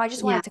 I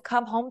just Yeah. wanted to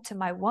come home to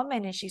my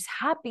woman and she's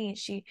happy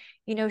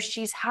and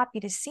she's happy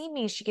to see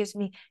me. She gives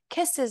me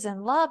kisses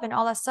and love and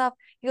all that stuff.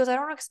 He goes, I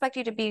don't expect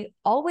you to be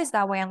always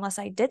that way unless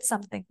I did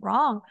something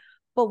wrong.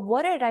 But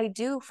what did I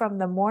do from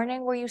the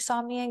morning where you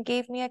saw me and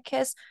gave me a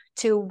kiss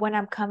to when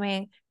I'm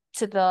coming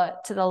to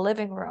the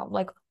living room?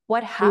 Like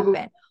what Hmm.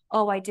 happened?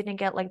 Oh, I didn't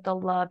get like the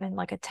love and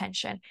like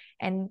attention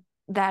and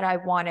that I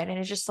wanted. And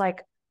it's just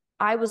like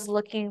I was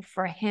looking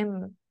for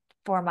him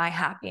for my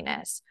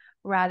happiness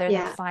rather than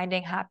Yeah.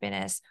 finding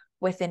happiness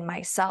within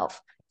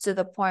myself to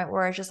the point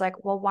where it's just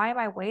like, well, why am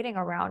I waiting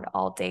around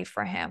all day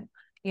for him?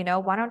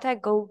 Why don't I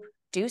go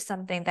do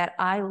something that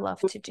I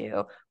love to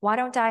do? Why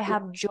don't I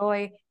have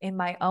joy in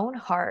my own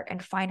heart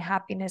and find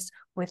happiness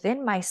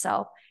within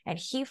myself? And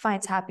he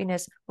finds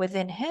happiness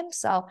within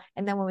himself.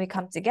 And then when we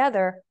come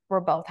together,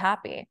 we're both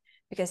happy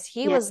because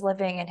he Yeah. was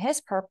living in his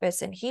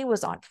purpose and he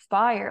was on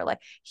fire. Like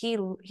he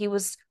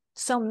was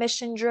so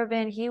mission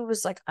driven. He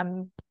was like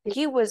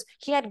he was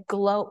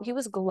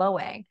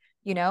glowing,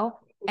 you know?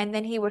 And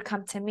then he would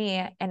come to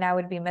me and I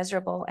would be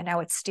miserable and I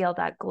would steal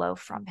that glow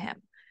from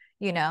him,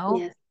 you know?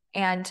 Yes.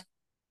 And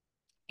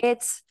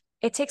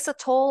it takes a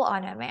toll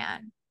on a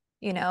man,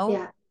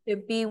 Yeah. to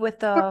be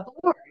with You're a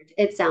bored,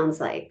 it sounds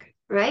like,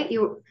 right?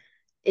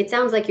 It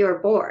sounds like you were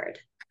bored.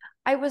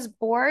 I was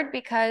bored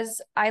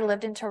because I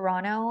lived in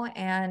Toronto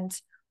and,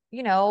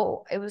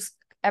 it was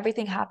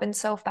everything happened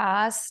so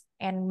fast.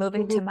 And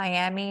moving Hmm. to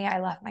Miami,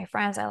 I left my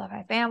friends, I left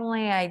my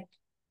family.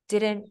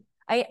 Didn't,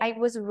 I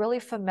was really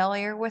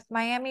familiar with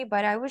Miami,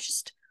 but I was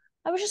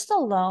just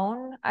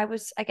alone. I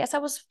guess I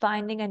was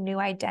finding a new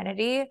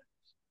identity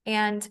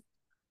and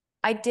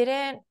I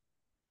didn't,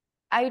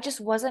 I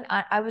just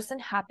I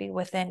wasn't happy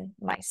within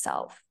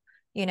myself,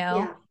 you know?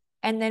 Yeah.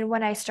 And then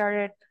when I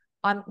started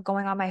on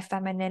going on my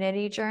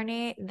femininity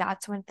journey,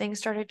 that's when things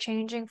started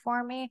changing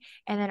for me.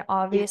 And then Yeah.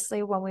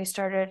 obviously when we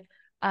started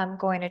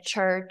going to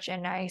church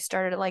and I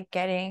started like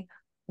getting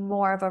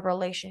more of a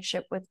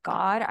relationship with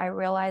God, I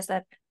realized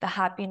that the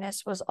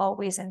happiness was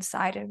always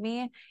inside of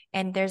me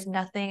and there's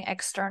nothing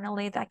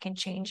externally that can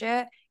change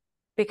it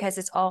because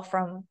it's all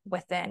from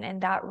within.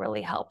 And that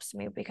really helps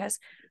me because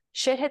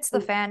shit hits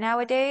the fan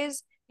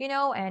nowadays,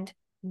 and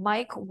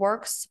Mike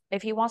works,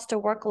 if he wants to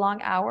work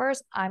long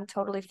hours, I'm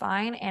totally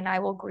fine. And I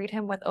will greet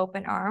him with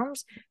open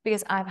arms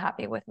because I'm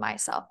happy with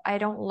myself. I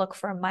don't look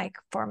for Mike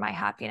for my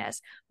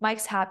happiness.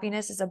 Mike's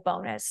happiness is a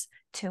bonus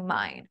to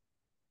mine.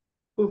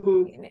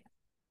 Hmm.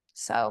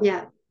 So,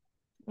 Yeah.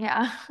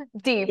 yeah,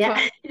 deep,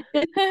 Yeah.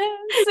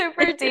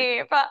 super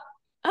deep.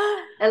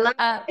 I love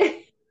Uh,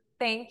 it.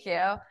 Thank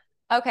you.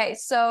 Okay,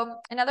 so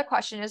another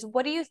question is,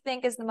 what do you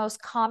think is the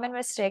most common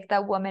mistake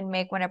that women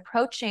make when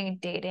approaching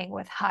dating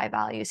with high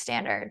value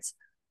standards?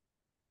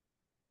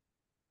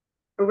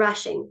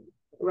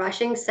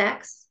 Rushing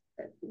sex,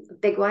 a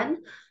big one.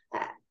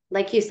 Uh,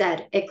 like you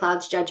said, it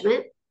clouds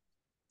judgment.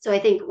 So I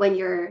think when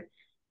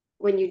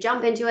you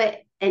jump into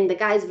it and the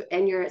guys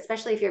and you're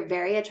especially if you're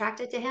very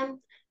attracted to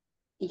him,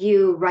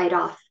 you write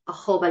off a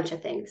whole bunch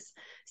of things.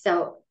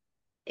 So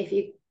if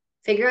you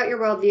figure out your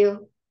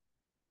worldview,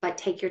 but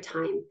take your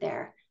time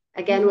there.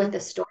 Again, with Mm-hmm. the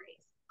stories.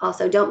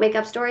 Also, don't make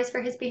up stories for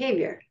his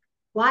behavior.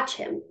 Watch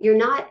him. You're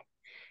not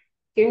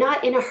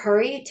in a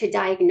hurry to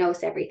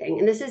diagnose everything.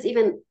 And this is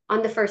even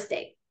on the first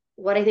date.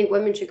 What I think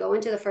women should go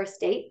into the first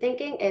date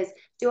thinking is,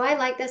 do I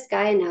like this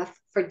guy enough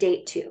for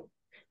date two?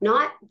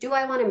 Not, do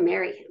I want to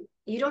marry him?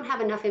 You don't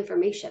have enough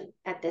information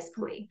at this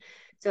point.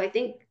 So I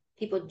think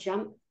people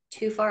jump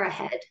too far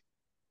ahead,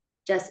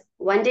 just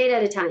one date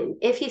at a time.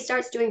 If he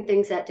starts doing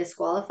things that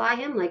disqualify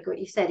him, like what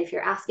you said, if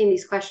you're asking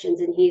these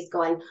questions and he's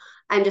going,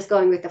 I'm just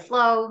going with the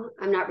flow,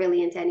 I'm not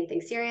really into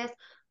anything serious,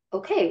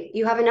 okay,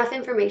 you have enough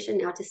information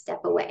now to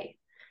step away.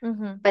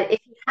 Mm-hmm. But if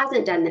he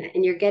hasn't done that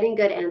and you're getting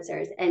good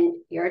answers and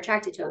you're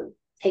attracted to him,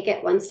 take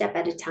it one step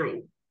at a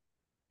time.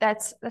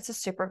 That's a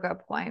super good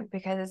point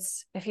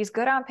because if he's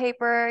good on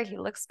paper, he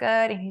looks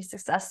good and he's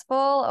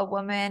successful, a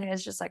woman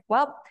is just like,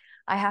 well,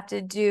 I have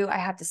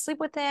to sleep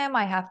with him.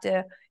 I have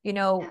to,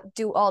 Yeah.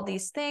 do all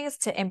these things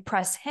to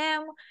impress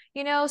him,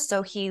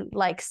 so he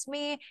likes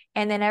me.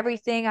 And then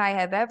everything I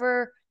have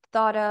ever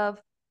thought of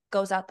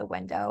goes out the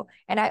window.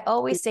 And I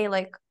always say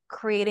like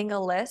creating a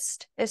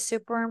list is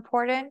super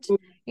important, so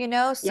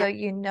Yeah.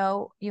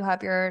 you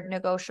have your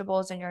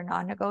negotiables and your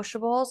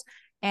non-negotiables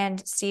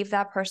and see if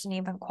that person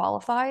even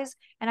qualifies.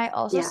 And I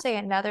also Yeah. say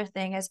another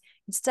thing is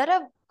instead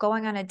of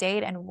going on a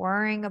date and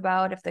worrying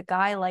about if the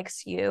guy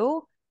likes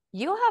you,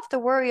 you have to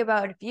worry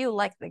about if you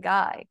like the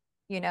guy,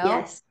 you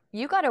know? Yes.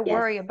 You got to Yes.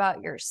 worry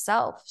about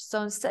yourself.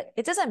 So instead,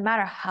 it doesn't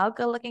matter how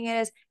good looking it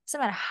is, it doesn't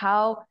matter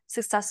how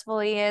successful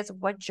he is,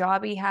 what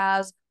job he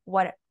has,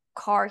 what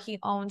car he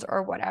owns,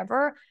 or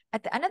whatever.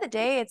 At the end of the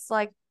day, it's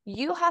like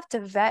you have to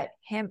vet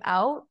him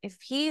out if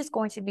he's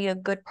going to be a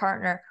good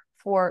partner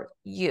for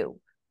you,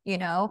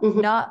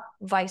 Hmm. not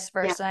vice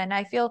Yeah. versa. And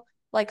I feel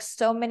like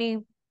so many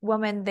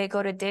women, they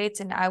go to dates,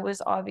 and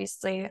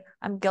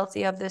I'm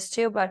guilty of this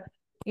too, but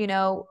you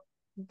know,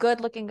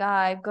 good looking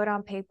guy, good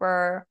on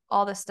paper,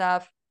 all this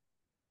stuff.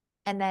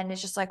 And then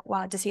it's just like,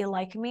 wow, does he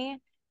like me?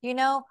 You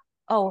know,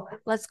 oh,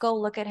 let's go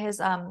look at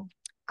his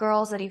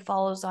girls that he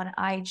follows on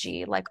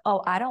IG. Like,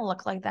 oh, I don't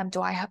look like them.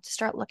 Do I have to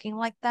start looking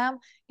like them?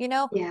 You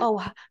know, Yeah.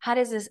 oh, how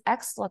does his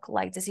ex look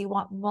like? Does he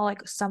want more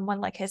like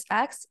someone like his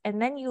ex?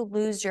 And then you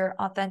lose your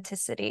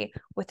authenticity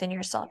within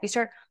yourself. You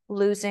start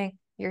losing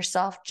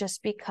yourself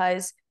just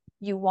because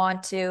you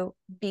want to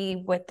be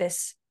with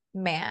this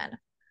man. Yeah.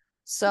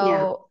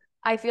 So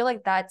I feel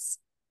like that's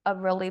a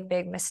really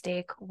big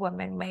mistake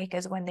women make,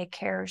 is when they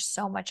care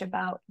so much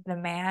about the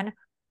man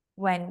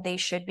when they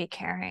should be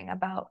caring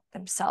about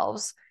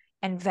themselves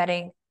and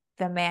vetting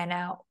the man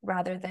out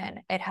rather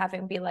than it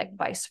having be like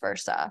vice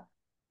versa.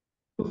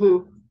 Hmm.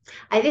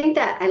 I think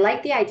that I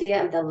like the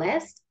idea of the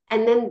list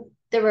and then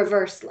the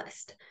reverse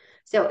list.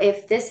 So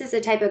if this is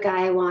the type of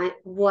guy I want,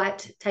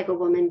 what type of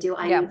woman do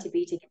I need Yeah. to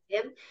be to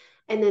get him?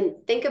 And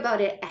then think about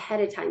it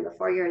ahead of time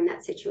before you're in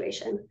that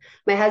situation.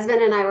 My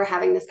husband and I were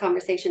having this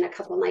conversation a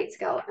couple nights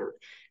ago. And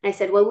I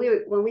said,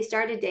 when we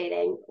started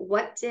dating,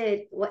 what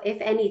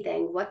if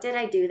anything, what did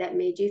I do that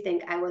made you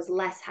think I was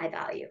less high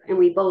value? And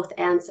we both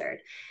answered.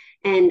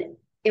 And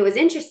it was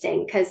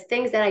interesting because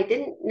things that I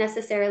didn't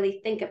necessarily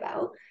think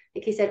about,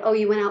 like he said, oh,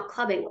 you went out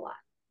clubbing a lot.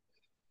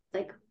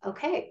 Like,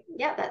 okay,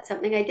 yeah, that's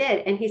something I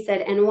did. And he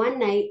said, and one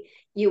night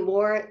you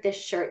wore this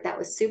shirt that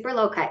was super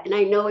low cut. And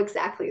I know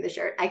exactly the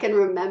shirt. I can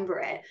remember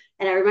it.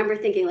 And I remember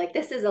thinking, like,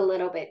 this is a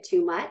little bit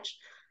too much.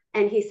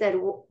 And he said,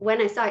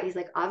 when I saw it, he's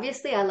like,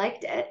 obviously I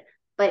liked it,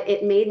 but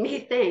it made me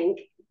think,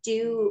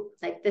 do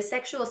like the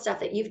sexual stuff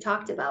that you've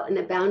talked about and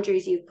the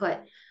boundaries you've put,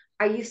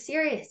 are you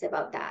serious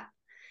about that?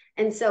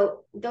 And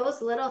so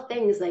those little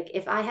things, like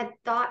if I had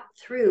thought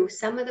through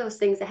some of those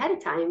things ahead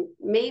of time,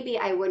 maybe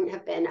I wouldn't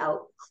have been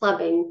out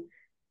clubbing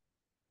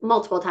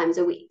multiple times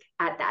a week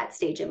at that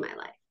stage in my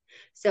life.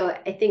 So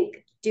I think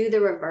do the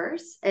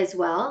reverse as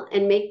well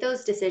and make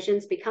those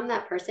decisions, become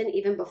that person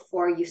even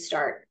before you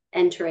start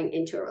entering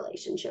into a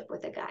relationship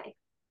with a guy.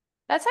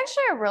 That's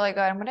actually a really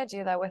good. I'm gonna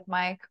do that with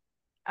Mike.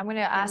 I'm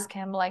gonna Yeah. ask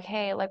him like,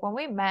 hey, like when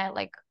we met,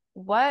 like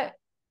what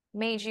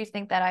made you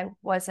think that I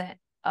wasn't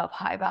of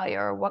high value,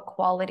 or what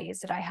qualities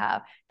did I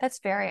have? That's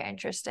very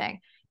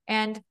interesting.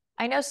 And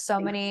I know so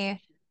many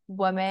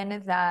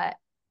women that,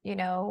 you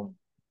know,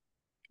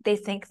 they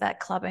think that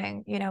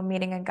clubbing, you know,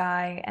 meeting a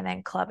guy and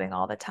then clubbing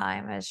all the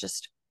time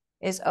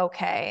is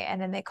okay.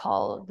 And then they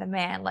call the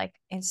man like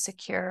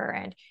insecure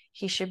and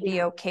he should be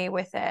Yeah. okay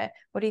with it.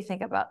 What do you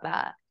think about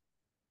that?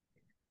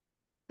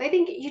 I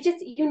think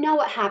you know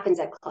what happens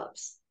at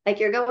clubs. Like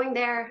you're going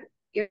there,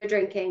 you're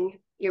drinking,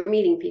 you're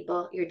meeting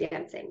people, you're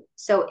dancing.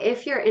 So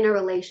if you're in a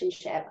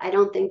relationship, I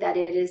don't think that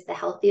it is the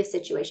healthiest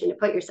situation to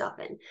put yourself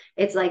in.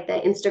 It's like the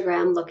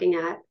Instagram looking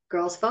at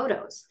girls'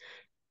 photos.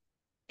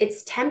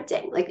 It's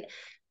tempting. Like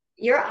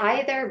you're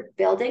either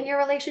building your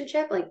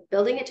relationship, like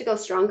building it to go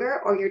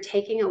stronger, or you're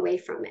taking away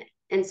from it.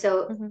 And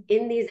so Mhm.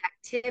 in these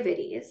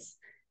activities,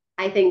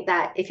 I think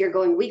that if you're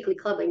going weekly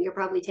clubbing, you're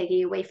probably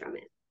taking away from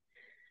it.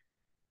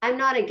 I'm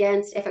not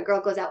against if a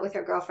girl goes out with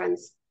her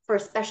girlfriends for a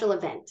special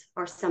event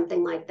or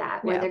something like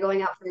that, where Yeah. they're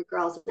going out for a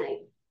girls'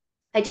 night.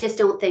 I just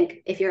don't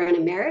think if you're in a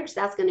marriage,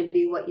 that's going to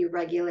be what you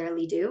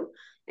regularly do.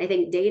 I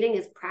think dating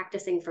is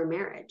practicing for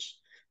marriage.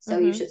 So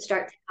you Hmm. should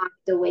start to act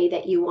the way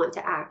that you want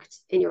to act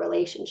in your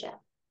relationship.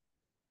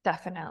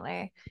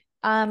 Definitely.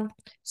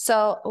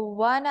 So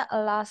one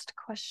last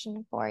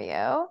question for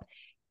you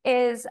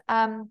is,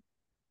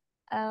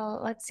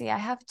 let's see, I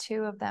have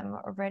two of them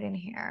written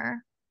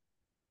here.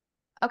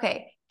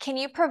 Okay, can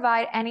you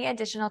provide any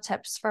additional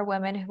tips for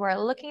women who are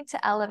looking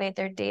to elevate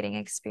their dating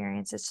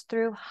experiences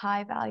through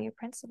high value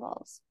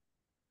principles?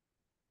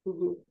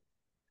 Mhm.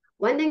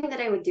 One thing that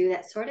I would do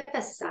that's sort of a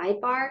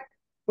sidebar,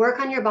 work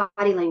on your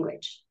body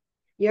language.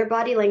 Your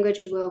body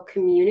language will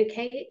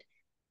communicate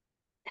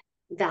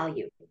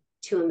value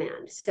to a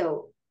man.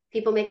 So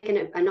people make a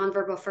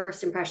nonverbal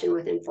first impression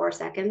within 4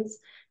 seconds.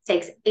 It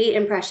takes 8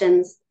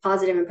 impressions,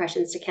 positive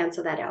impressions, to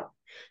cancel that out.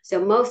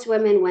 So most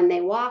women, when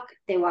they walk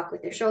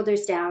with their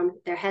shoulders down,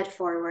 their head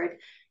forward.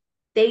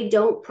 They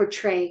don't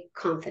portray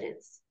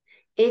confidence.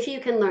 If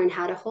you can learn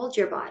how to hold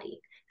your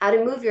body, how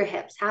to move your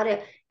hips, how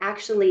to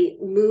actually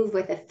move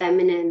with a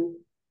feminine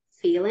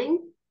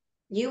feeling,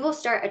 you will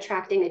start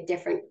attracting a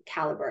different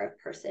caliber of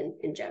person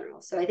in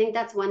general. So I think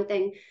that's one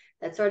thing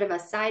that's sort of a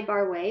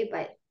sidebar way,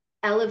 but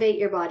elevate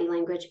your body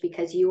language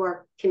because you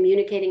are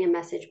communicating a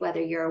message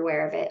whether you're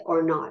aware of it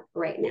or not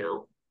right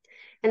now.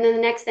 And then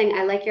the next thing,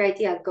 I like your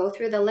idea, go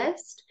through the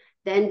list,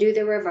 then do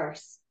the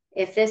reverse.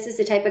 If this is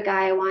the type of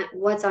guy I want,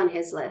 what's on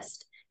his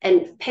list?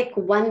 And pick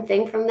one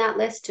thing from that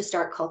list to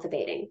start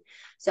cultivating.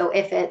 So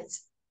if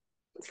it's,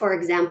 for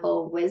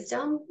example,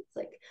 wisdom, it's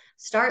like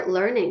start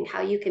learning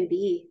how you can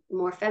be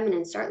more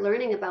feminine, start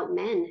learning about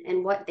men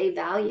and what they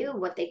value,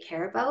 what they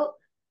care about,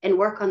 and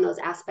work on those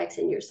aspects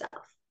in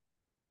yourself.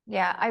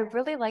 Yeah, I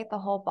really like the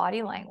whole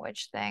body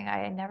language thing.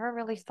 I never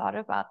really thought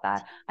about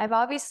that. I've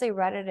obviously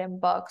read it in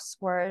books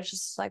where it's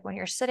just like when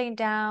you're sitting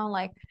down,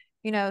 like,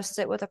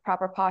 sit with a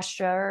proper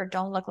posture,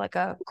 don't look like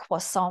a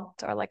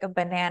croissant or like a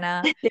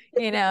banana,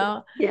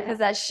 Yeah. because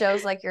that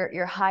shows like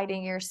you're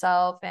hiding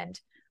yourself. And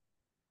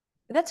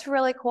that's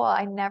really cool.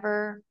 I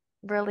never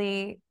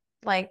really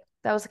like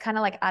that was kind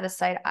of like out of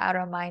sight, out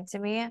of mind to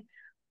me.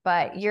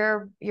 But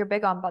you're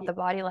big on the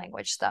body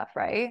language stuff,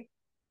 right?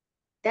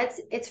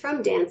 It's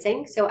from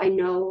dancing. So I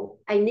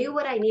knew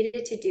what I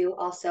needed to do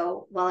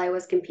also while I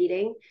was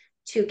competing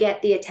to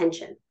get the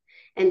attention.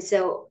 And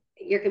so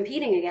you're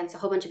competing against a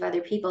whole bunch of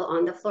other people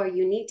on the floor.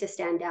 You need to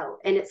stand out.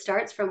 And it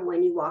starts from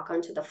when you walk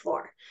onto the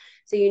floor.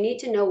 So you need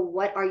to know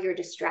what are your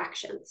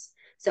distractions.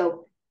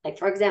 So, like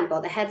for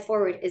example, the head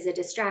forward is a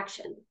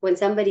distraction. When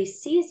somebody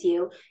sees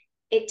you,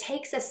 it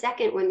takes a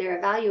second when they're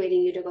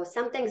evaluating you to go,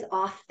 something's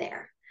off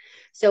there.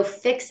 So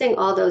fixing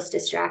all those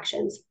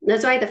distractions.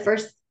 That's why the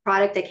first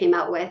product I came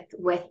out with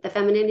the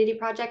Femininity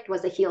Project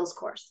was a heels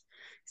course.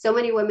 So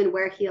many women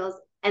wear heels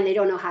and they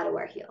don't know how to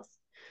wear heels.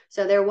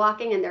 So they're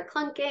walking and they're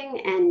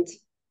clunking and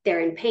they're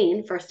in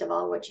pain, first of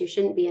all, which you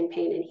shouldn't be in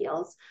pain in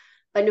heels,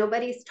 but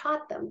nobody's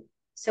taught them.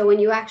 So when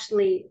you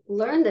actually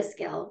learn the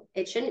skill,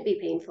 it shouldn't be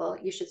painful.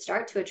 You should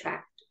start to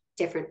attract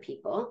different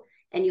people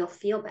and you'll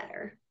feel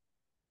better.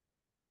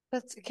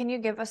 Can you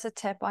give us a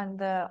tip on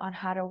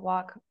how to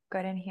walk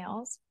good in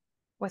heels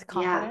with Yeah.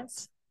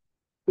 confidence?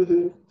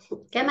 Mm-hmm.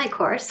 Get my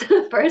course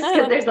first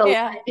because there's a lot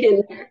Yeah.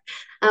 in there.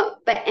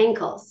 But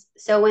ankles.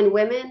 So when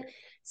women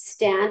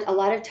stand, a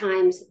lot of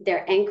times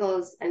their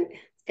ankles, and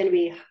it's going to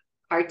be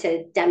hard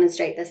to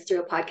demonstrate this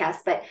through a podcast,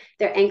 but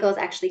their ankles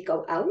actually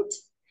go out.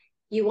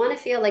 You want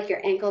to feel like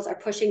your ankles are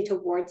pushing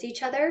towards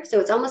each other. So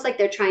it's almost like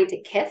they're trying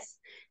to kiss.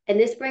 And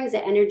this brings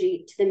the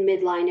energy to the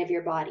midline of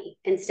your body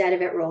instead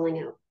of it rolling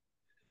out.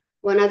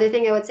 One other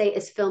thing I would say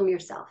is film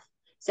yourself.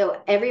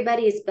 So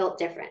everybody is built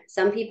different.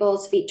 Some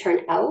people's feet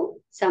turn out,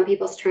 some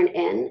people's turn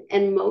in,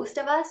 and most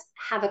of us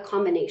have a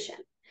combination.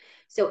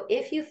 So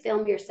if you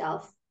film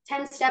yourself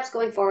 10 steps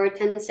going forward,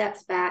 10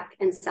 steps back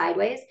and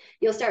sideways,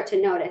 you'll start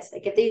to notice,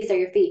 like if these are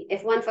your feet,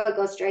 if one foot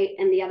goes straight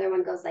and the other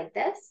one goes like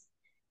this,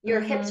 your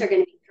hips Mm-hmm. are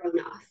going to be thrown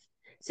off.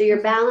 So your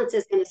Mm-hmm. balance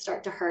is going to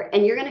start to hurt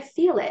and you're going to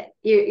feel it.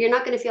 You're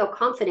not going to feel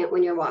confident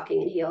when you're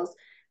walking in heels,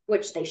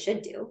 which they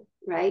should do,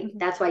 right? Mm-hmm.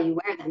 That's why you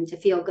wear them, to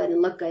feel good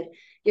and look good.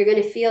 You're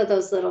going to feel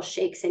those little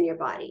shakes in your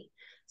body.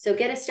 So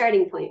get a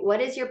starting point.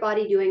 What is your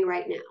body doing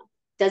right now?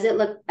 Does it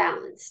look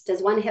balanced?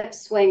 Does one hip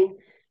swing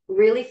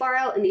really far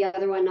out and the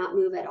other one not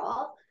move at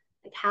all?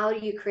 Like, how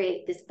do you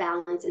create this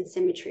balance and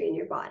symmetry in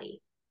your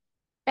body?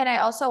 And I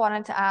also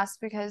wanted to ask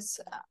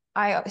because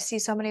I see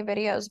so many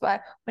videos,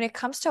 but when it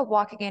comes to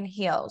walking in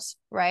heels,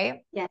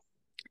 right? Yes.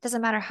 It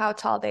doesn't matter how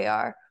tall they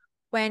are.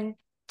 When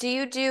do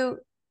you do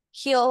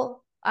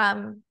heel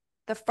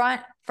the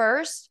front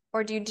first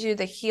or do you do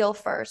the heel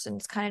first? And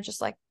it's kind of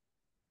just like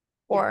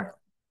Yeah. or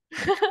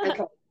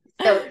Okay.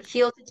 So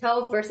heel to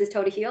toe versus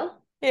toe to heel.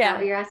 Is that yeah.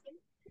 what you're asking?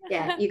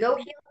 Yeah. You go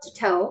heel to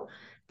toe.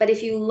 But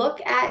if you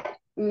look at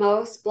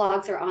most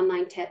blogs or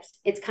online tips,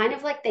 it's kind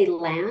of like they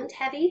land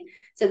heavy.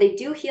 So they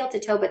do heel to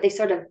toe, but they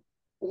sort of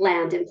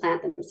land and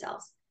plant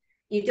themselves.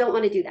 You don't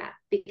want to do that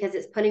because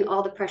it's putting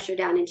all the pressure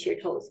down into your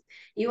toes.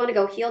 You want to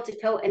go heel to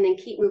toe and then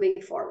keep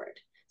moving forward.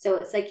 So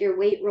it's like your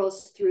weight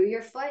rolls through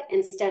your foot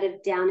instead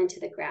of down into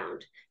the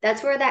ground.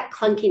 That's where that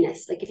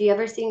clunkiness, like if you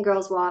ever seen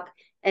girls walk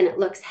and it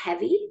looks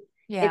heavy,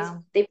 it's Yeah.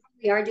 they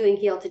probably are doing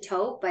heel to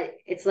toe, but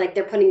it's like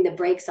they're putting the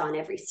brakes on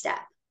every step.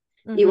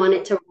 You Mm-hmm. want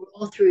it to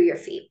roll through your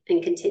feet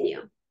and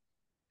continue.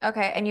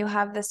 Okay. And you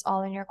have this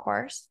all in your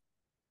course?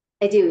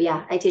 I do,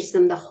 yeah. I teach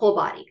them the whole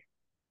body,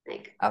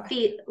 like Okay.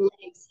 feet,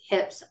 legs,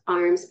 hips,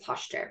 arms,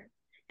 posture,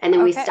 and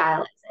then we Okay.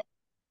 stylize it.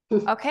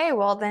 Okay.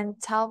 Well, then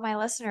tell my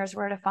listeners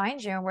where to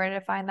find you and where to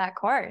find that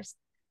course.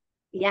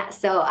 Yeah,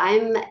 so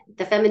I'm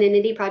the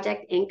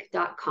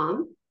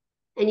femininityprojectinc.com.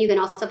 And you can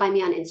also find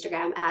me on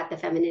Instagram at the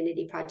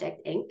Femininity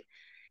Project Inc.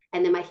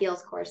 And then my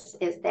heels course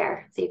is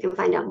there. So you can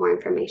find out more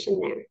information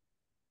there.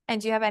 And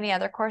do you have any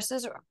other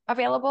courses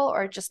available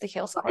or just the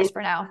heels course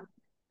for now?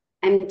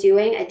 I'm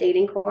doing a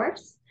dating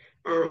course.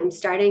 I'm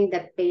starting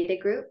the beta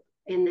group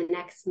in the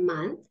next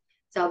month.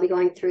 So I'll be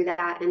going through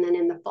that. And then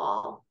in the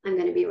fall, I'm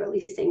going to be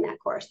releasing that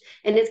course.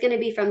 And it's going to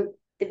be from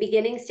the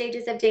beginning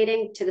stages of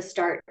dating to the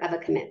start of a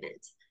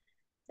commitment.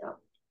 So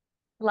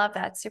Love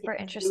that. yeah, Super it's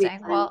going to be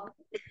interesting. fun.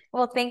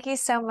 Well, thank you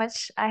so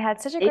much. I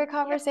had such a Thank great you.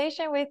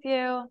 conversation with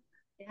you.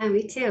 Yeah,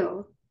 me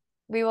too.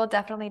 We will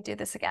definitely do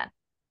this again.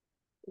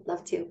 I'd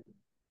love to.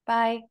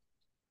 Bye.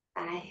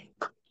 Bye.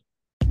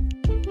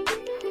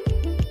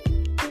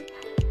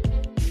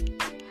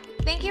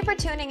 Thank you for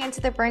tuning into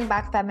the Bring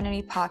Back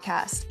Femininity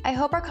podcast. I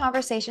hope our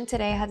conversation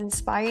today has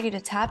inspired you to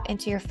tap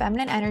into your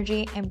feminine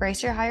energy,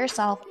 embrace your higher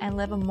self, and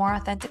live a more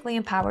authentically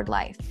empowered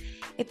life.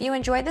 If you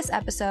enjoyed this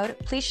episode,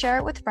 please share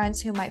it with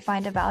friends who might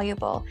find it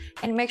valuable,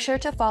 and make sure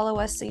to follow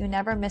us so you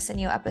never miss a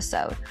new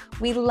episode.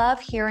 We love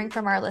hearing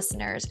from our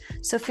listeners,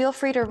 so feel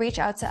free to reach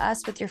out to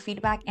us with your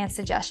feedback and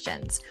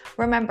suggestions.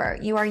 Remember,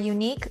 you are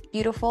unique,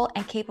 beautiful,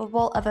 and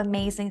capable of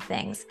amazing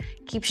things.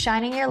 Keep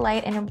shining your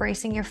light and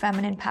embracing your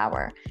feminine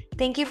power.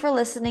 Thank you for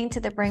listening to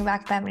the Bring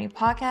Back Femininity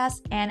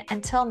podcast, and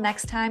until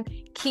next time,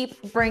 keep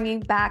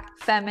bringing back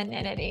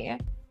femininity.